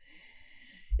tip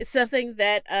is something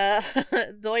that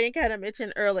Doyen kind of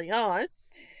mentioned early on.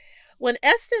 When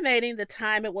estimating the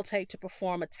time it will take to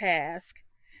perform a task,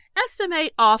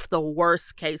 estimate off the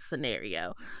worst case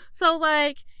scenario. So,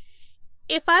 like,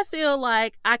 if I feel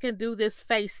like I can do this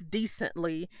face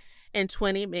decently in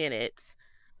 20 minutes,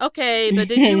 okay, but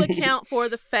did you account for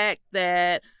the fact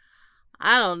that,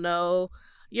 I don't know,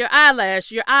 your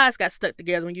eyes got stuck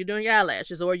together when you're doing your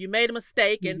eyelashes, or you made a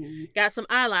mistake and got some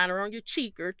eyeliner on your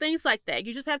cheek, or things like that.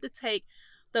 You just have to take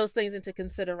those things into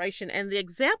consideration. And the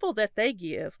example that they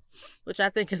give, which I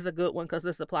think is a good one because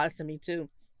this applies to me too,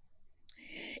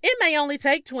 it may only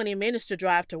take 20 minutes to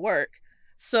drive to work,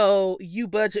 so you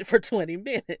budget for 20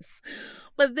 minutes.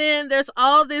 But then there's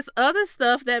all this other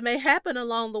stuff that may happen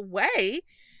along the way,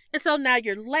 and so now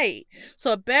you're late.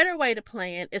 So a better way to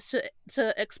plan is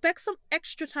to expect some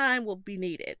extra time will be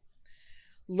needed.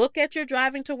 Look at your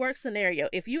driving to work scenario.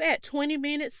 If you add 20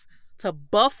 minutes to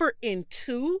buffer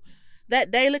into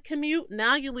that daily commute,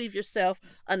 now you leave yourself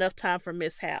enough time for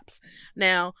mishaps.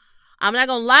 Now, I'm not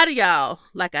going to lie to y'all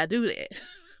like I do that,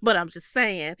 but I'm just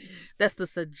saying that's the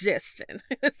suggestion,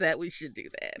 is that we should do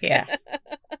that. Yeah.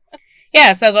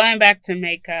 Yeah, so going back to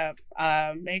makeup,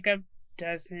 makeup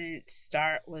doesn't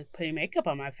start with putting makeup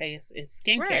on my face. It's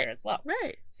skincare as well.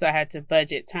 Right. So I had to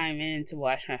budget time in to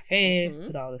wash my face,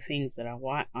 put all the things that I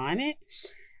want on it.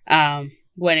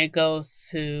 When it goes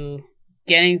to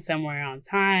getting somewhere on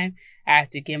time, I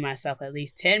have to give myself at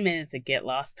least 10 minutes to get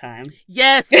lost time.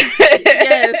 Yes.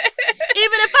 Yes.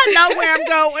 Even if I know where I'm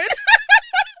going.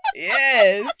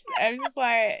 Yes. I'm just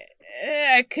like,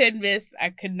 I could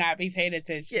not be paying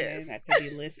attention. Yes. I could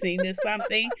be listening to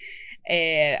something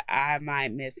and I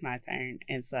might miss my turn.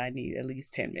 And so I need at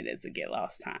least 10 minutes to get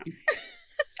lost time.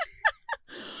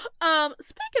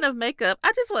 Speaking of makeup,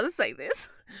 I just want to say this.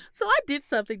 So I did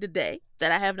something today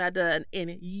that I have not done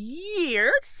in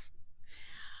years.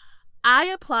 I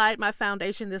applied my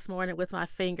foundation this morning with my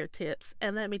fingertips,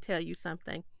 and let me tell you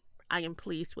something. I am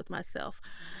pleased with myself.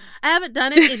 I haven't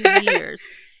done it in years,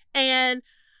 and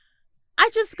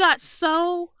I just got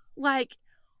so like,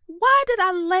 why did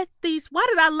I let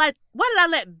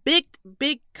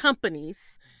big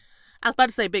companies? I was about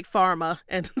to say big pharma,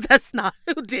 and that's not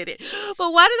who did it.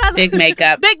 But why did I big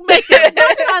makeup? Why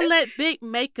did I let big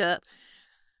makeup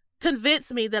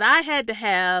convince me that I had to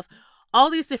have all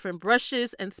these different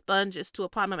brushes and sponges to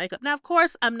apply my makeup? Now, of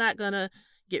course, I'm not going to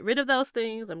get rid of those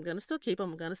things. I'm going to still keep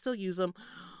them. I'm going to still use them.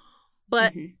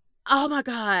 But, oh my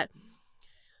God,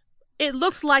 it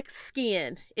looks like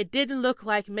skin. It didn't look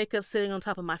like makeup sitting on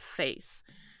top of my face.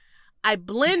 I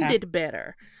blended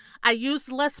better. I used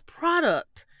less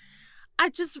product. I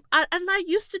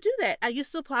used to do that. I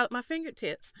used to apply with my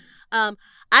fingertips. I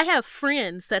have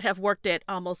friends that have worked at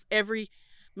almost every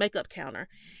makeup counter.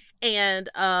 And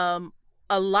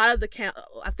a lot of the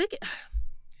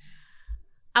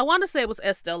I want to say it was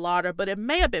Estee Lauder, but it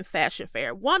may have been Fashion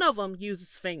Fair. One of them uses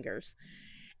fingers.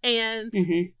 And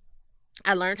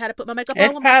I learned how to put my makeup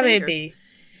on with my fingers.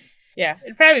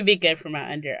 It'd probably be good for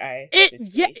my under eye.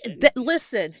 Yes,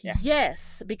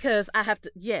 because I have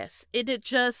to. Yes, it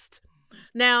just.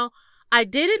 Now I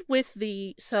did it with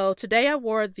so today I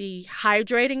wore the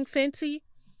hydrating Fenty.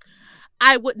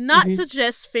 I would not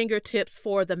suggest fingertips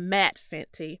for the matte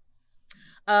Fenty.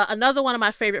 Another one of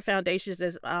my favorite foundations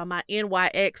is my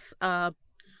NYX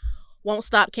Won't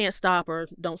Stop, Can't Stop, or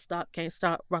Don't Stop, Can't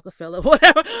Stop, Rockefeller,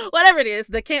 whatever it is,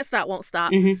 the Can't Stop, Won't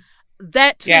Stop. Mm-hmm.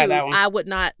 That too, Yeah, that one. I would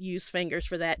not use fingers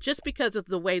for that just because of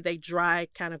the way they dry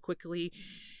kind of quickly.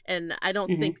 And I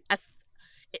don't think,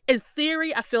 in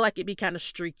theory, I feel like it'd be kind of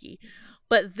streaky.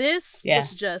 But this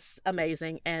was just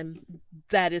amazing. And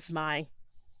that is my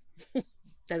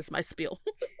spiel.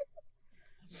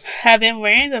 I've been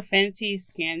wearing the Fenty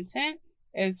skin tint.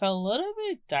 It's a little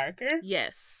bit darker.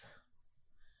 Yes.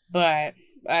 But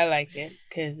I like it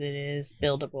because it is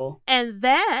buildable. And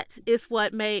that is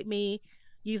what made me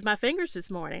use my fingers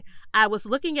this morning. I was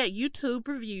looking at YouTube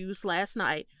reviews last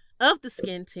night of the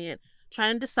skin tint,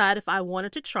 trying to decide if I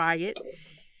wanted to try it.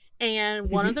 And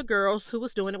one of the girls who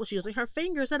was doing it was using her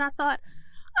fingers. And I thought,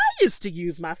 I used to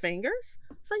use my fingers.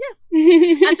 So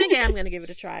yeah, I think I am going to give it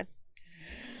a try.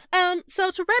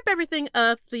 So to wrap everything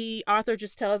up, the author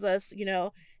just tells us,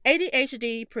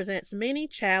 ADHD presents many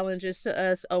challenges to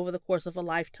us over the course of a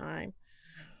lifetime,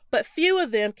 but few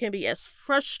of them can be as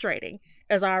frustrating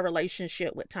as our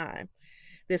relationship with time.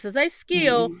 This is a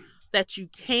skill that you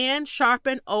can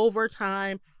sharpen over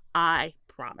time, I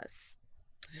promise.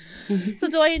 So,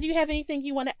 Doyen, do you have anything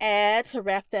you want to add to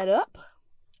wrap that up?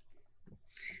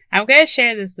 I'm going to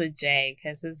share this with Jay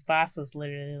because his boss was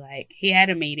literally like, he had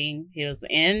a meeting. He was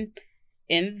in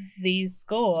the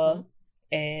school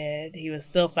and he was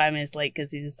still 5 minutes late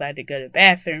because he decided to go to the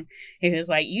bathroom. He was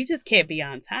like, you just can't be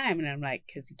on time. And I'm like,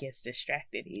 because he gets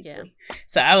distracted easily. Yeah.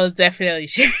 So I will definitely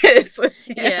share this with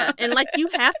him. Yeah. And you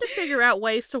have to figure out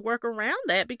ways to work around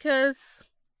that because,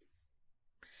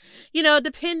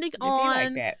 depending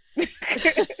on. Like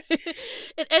that.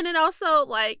 and then also,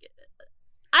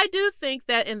 I do think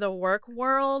that in the work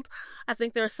world, I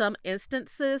think there are some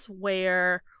instances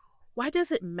where, why does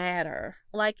it matter?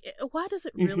 Why does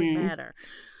it really matter?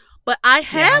 But I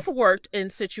have worked in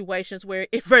situations where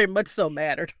it very much so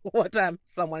mattered what time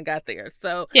someone got there.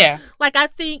 So, I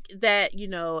think that,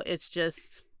 it's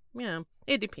just,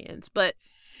 it depends. But,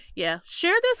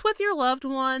 share this with your loved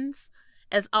ones.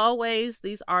 As always,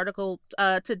 these articles,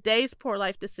 today's Poor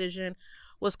Life Decision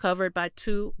was covered by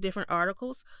 2 different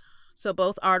articles. So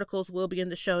both articles will be in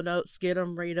the show notes. Get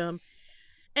them, read them.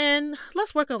 And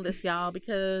let's work on this, y'all,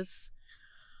 because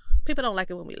people don't like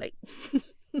it when we late.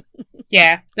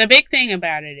 Yeah. The big thing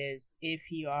about it is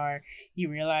if you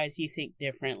realize you think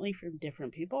differently from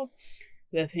different people,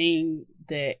 the thing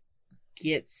that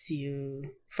gets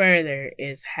you further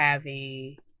is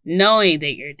knowing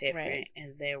that you're different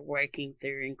and then working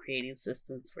through and creating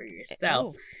systems for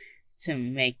yourself to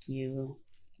make you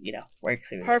work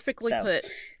through Perfectly it. Put.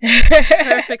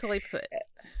 Perfectly put.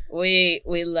 We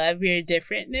love your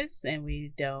differentness and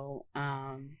we don't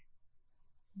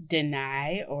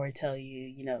deny or tell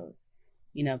you,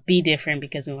 be different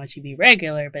because we want you to be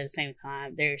regular, but at the same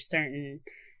time, there are certain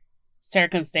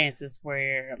circumstances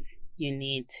where you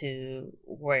need to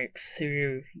work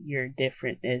through your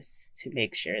differentness to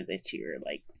make sure that you're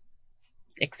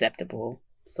acceptable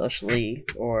socially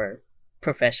or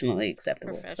professionally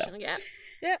acceptable.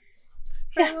 Yep.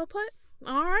 Very well put.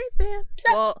 All right, then.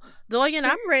 Well, Doyen,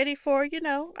 I'm ready for,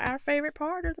 our favorite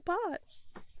part of the pod.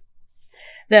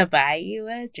 The Buy You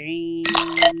a Dream.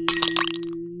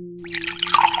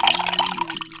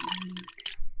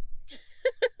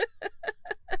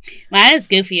 Mine is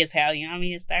goofy as hell. You want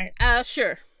me to start?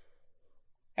 Sure.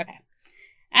 Okay.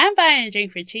 I'm buying a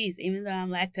drink for cheese, even though I'm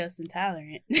lactose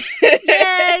intolerant.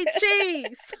 Yay,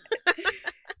 cheese!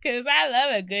 Because I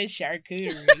love a good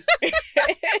charcuterie.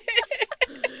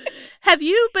 Have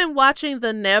you been watching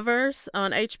The Nevers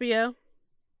on HBO?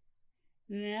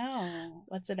 No.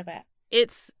 What's it about?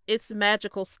 It's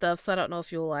magical stuff, so I don't know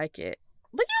if you'll like it.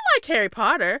 But you like Harry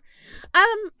Potter.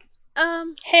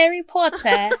 Harry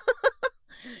Potter.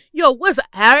 Yo, what's it,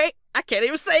 Harry? I can't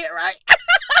even say it right.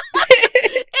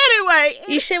 Anyway.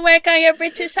 You should work on your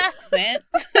British accent.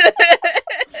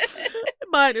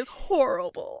 Mine is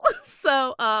horrible.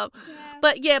 So,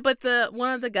 but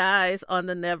one of the guys on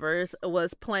The Nevers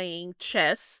was playing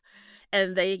chess,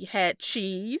 and they had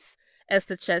cheese as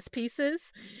the chess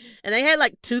pieces, and they had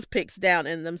toothpicks down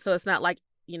in them, so it's not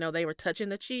they were touching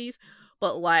the cheese,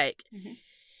 but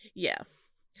yeah.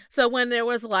 So when there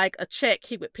was a check,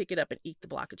 he would pick it up and eat the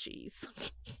block of cheese.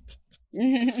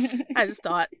 I just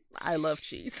thought, I love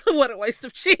cheese. What a waste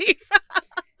of cheese.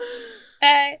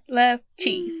 I love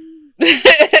cheese.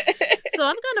 So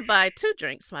I'm going to buy 2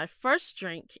 drinks. My first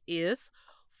drink is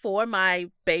for my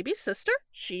baby sister.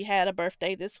 She had a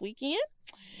birthday this weekend.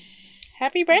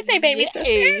 Happy birthday, baby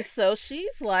sister. So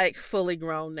she's fully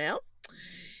grown now.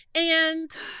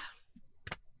 And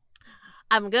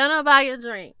I'm going to buy a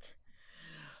drink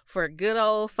for good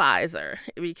old Pfizer,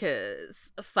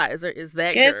 because Pfizer is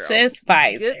that Good girl. sis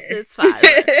Pfizer. Good sis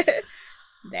Pfizer.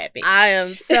 That bitch. I am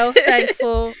so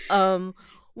thankful.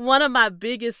 One of my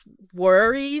biggest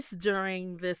worries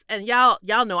during this, and y'all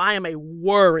know I am a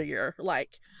worrier.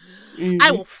 Like,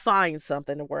 I will find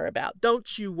something to worry about.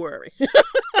 Don't you worry.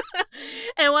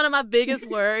 And one of my biggest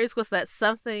worries was that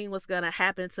something was going to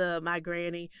happen to my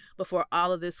granny before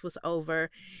all of this was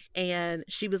over, and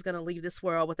she was going to leave this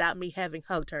world without me having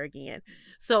hugged her again.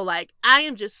 So, like, I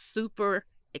am just super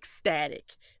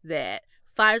ecstatic that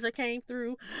Pfizer came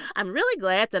through. I'm really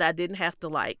glad that I didn't have to,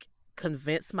 like,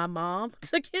 convince my mom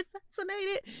to get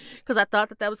vaccinated, because I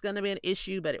thought that was going to be an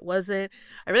issue, but it wasn't.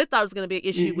 I really thought it was going to be an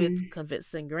issue with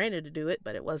convincing Granny to do it,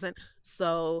 but it wasn't.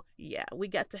 So yeah, we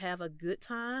got to have a good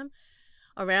time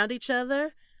around each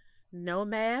other. No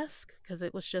mask, because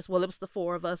it was the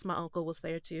four of us. My uncle was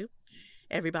there too.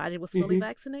 Everybody was fully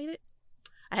vaccinated.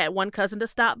 I had one cousin to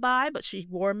stop by, but she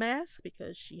wore a mask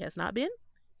because she has not been,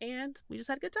 and we just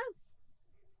had a good time.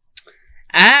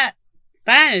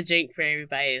 Find a drink for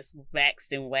everybody that's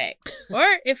waxed and waxed.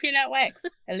 Or if you're not waxed,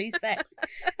 at least waxed.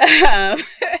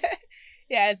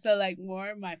 Yeah, so like more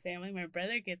of my family, my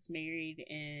brother gets married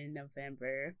in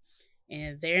November,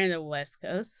 and they're in the West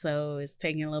Coast, so it's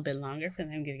taking a little bit longer for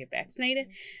them to get vaccinated.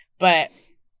 But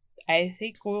I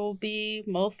think we'll be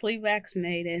mostly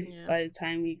vaccinated by the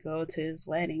time we go to his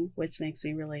wedding, which makes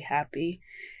me really happy.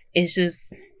 It's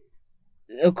just,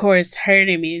 of course, herd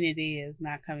immunity is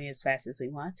not coming as fast as we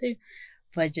want to.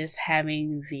 But just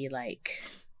having the, like,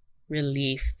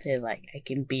 relief that, like, I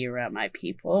can be around my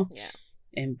people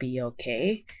and be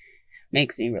okay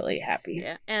makes me really happy.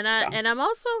 Yeah, and I'm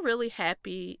also really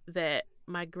happy that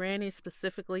my granny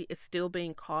specifically is still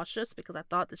being cautious, because I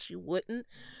thought that she wouldn't.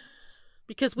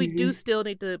 Because we do still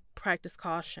need to practice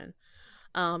caution.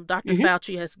 Dr.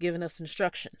 Fauci has given us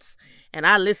instructions, and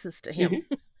I listens to him.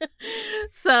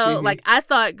 So, like, I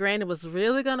thought Granny was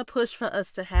really going to push for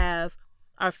us to have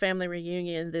our family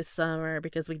reunion this summer,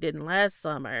 because we didn't last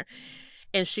summer.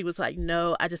 And she was like,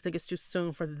 no, I just think it's too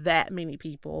soon for that many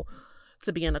people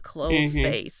to be in a closed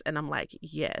space. And I'm like,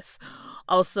 yes.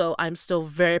 Also, I'm still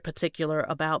very particular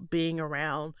about being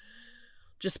around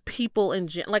just people in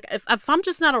general. Like, if I'm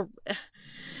just not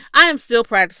I am still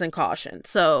practicing caution.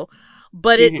 So,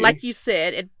 but it, like you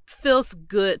said, it feels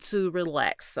good to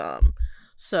relax some.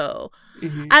 So,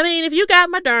 I mean, if you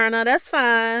got Moderna, that's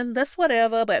fine. That's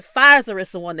whatever. But Pfizer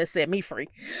is the one that set me free.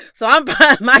 So I'm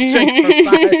buying my drink from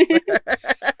Pfizer.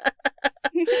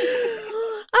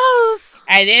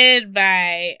 I did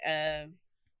buy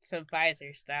some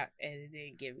Pfizer stock, and it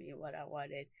didn't give me what I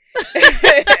wanted.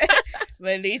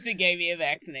 But at least it gave me a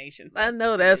vaccination. So I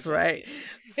know that's right.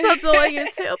 So, Doyen,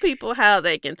 tell people how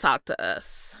they can talk to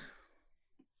us.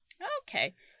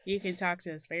 Okay. You can talk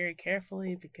to us very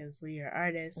carefully, because we are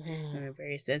artists and we're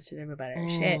very sensitive about our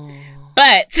shit.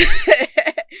 But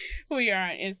we are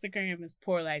on Instagram as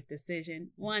Poor Life Decision.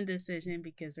 One decision,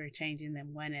 because we're changing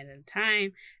them one at a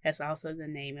time. That's also the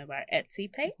name of our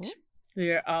Etsy page. We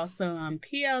are also on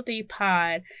PLD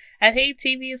Pod. I think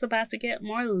TV is about to get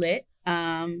more lit.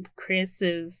 Chris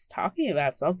is talking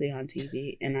about something on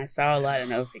TV, and I saw a lot of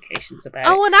notifications about it.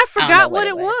 Oh, and I forgot what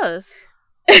it was.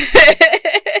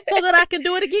 So that I can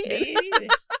do it again.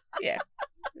 Yeah.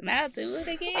 And I'll do it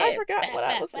again. I forgot what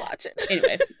I was watching.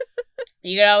 Anyways,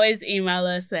 you can always email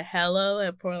us at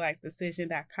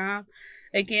hello@poorlifedecision.com.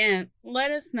 Again,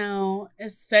 let us know,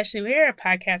 especially we're a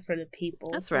podcast for the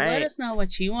people. That's so right. Let us know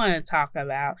what you want to talk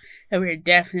about, and we're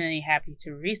definitely happy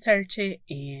to research it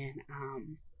and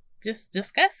just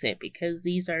discuss it, because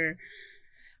we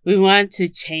want to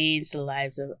change the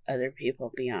lives of other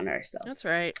people beyond ourselves. That's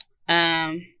right.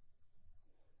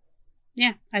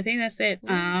 Yeah, I think that's it.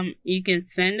 You can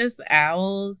send us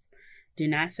owls. Do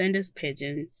not send us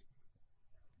pigeons.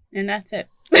 And that's it.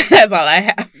 That's all I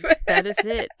have. That is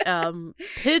it.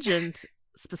 Pigeons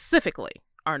specifically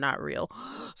are not real.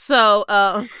 So,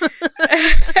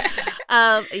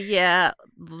 yeah,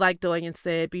 like Doyen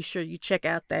said, be sure you check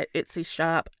out that Etsy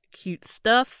shop. Cute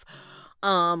stuff.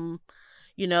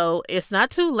 You know, it's not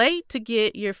too late to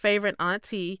get your favorite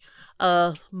auntie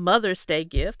a Mother's Day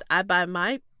gift. I buy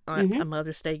my aunt a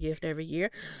Mother's Day gift every year.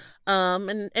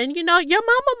 And you know, your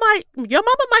mama might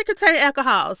contain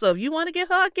alcohol. So if you want to get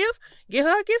her a gift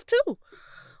too.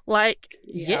 Like,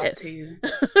 yes.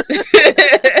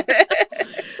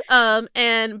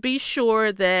 And be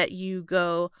sure that you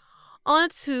go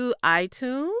onto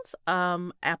iTunes,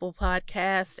 Apple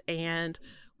Podcast, and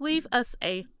leave us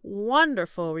a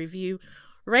wonderful review.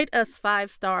 Rate us 5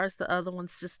 stars. The other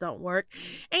ones just don't work.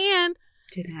 And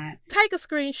Do not. Take a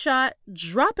screenshot,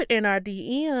 drop it in our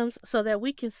DMs so that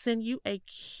we can send you a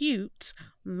cute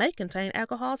may contain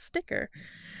alcohol sticker.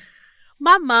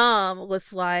 My mom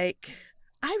was like,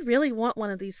 I really want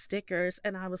one of these stickers.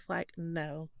 And I was like,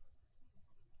 no.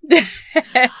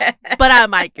 But I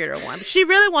might get her one. She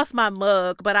really wants my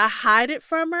mug, but I hide it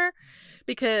from her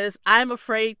because I'm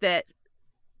afraid that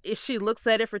if she looks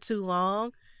at it for too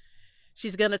long,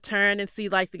 she's going to turn and see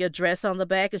like the address on the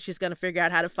back and she's going to figure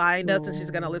out how to find us and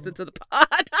she's going to listen to the pod.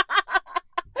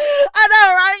 I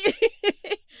know,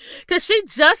 right? Because she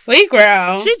just... We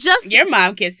grow. She just... Your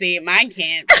mom can see it. Mine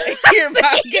can't. Your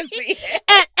mom can see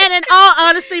it. And in all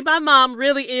honesty, my mom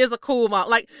really is a cool mom.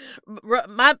 Like,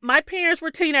 my parents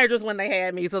were teenagers when they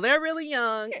had me, so they're really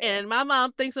young. And my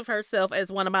mom thinks of herself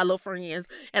as one of my little friends.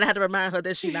 And I had to remind her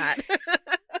that she's not.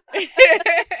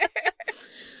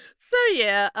 So,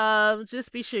 yeah,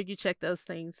 just be sure you check those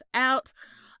things out.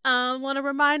 Want to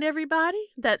remind everybody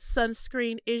that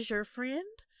sunscreen is your friend.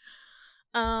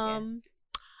 Yes.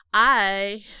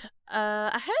 I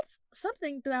had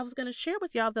something that I was going to share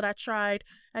with y'all that I tried.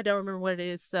 I don't remember what it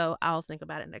is, so I'll think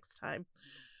about it next time.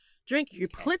 Drink your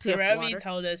plenty of Robbie water.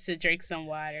 told us to drink some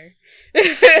water.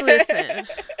 Listen.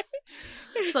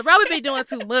 So Robbie be doing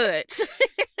too much.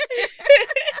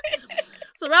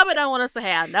 So Robert don't want us to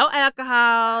have no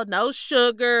alcohol, no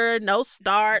sugar, no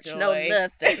starch, Joy. no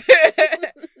nothing.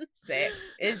 Sex.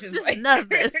 It's just Just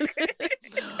nothing.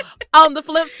 On the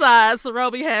flip side,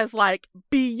 Sarobi has like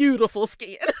beautiful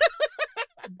skin.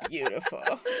 Beautiful.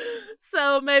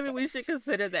 So maybe we should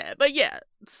consider that. But yeah,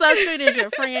 sunscreen is your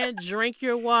friend. Drink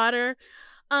your water.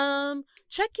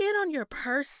 Check in on your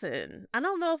person. I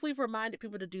don't know if we've reminded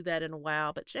people to do that in a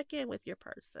while, but check in with your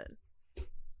person.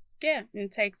 Yeah,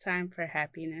 and take time for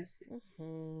happiness.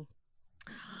 Mm-hmm.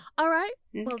 All right.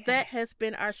 Okay. Well, that has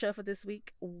been our show for this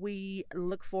week. We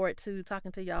look forward to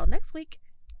talking to y'all next week.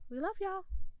 We love y'all.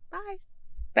 Bye.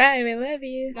 Bye, we love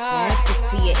you. Nice to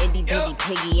see a itty bitty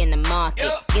piggy in the market.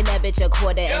 Get that bitch a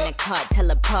quarter in the cart, tell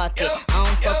her park it. I don't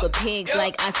fuck with pigs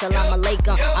like assalamu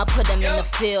alaikum. I put them in the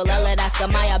field, I let Oscar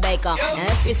Mayer bake 'em. Now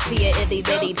if you see a itty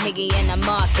bitty piggy in the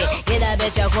market, get that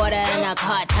bitch a quarter in the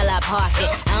cart, tell her park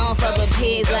it. I don't fuck with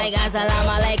pigs like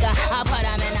assalamu alaikum. I put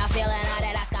them in the field and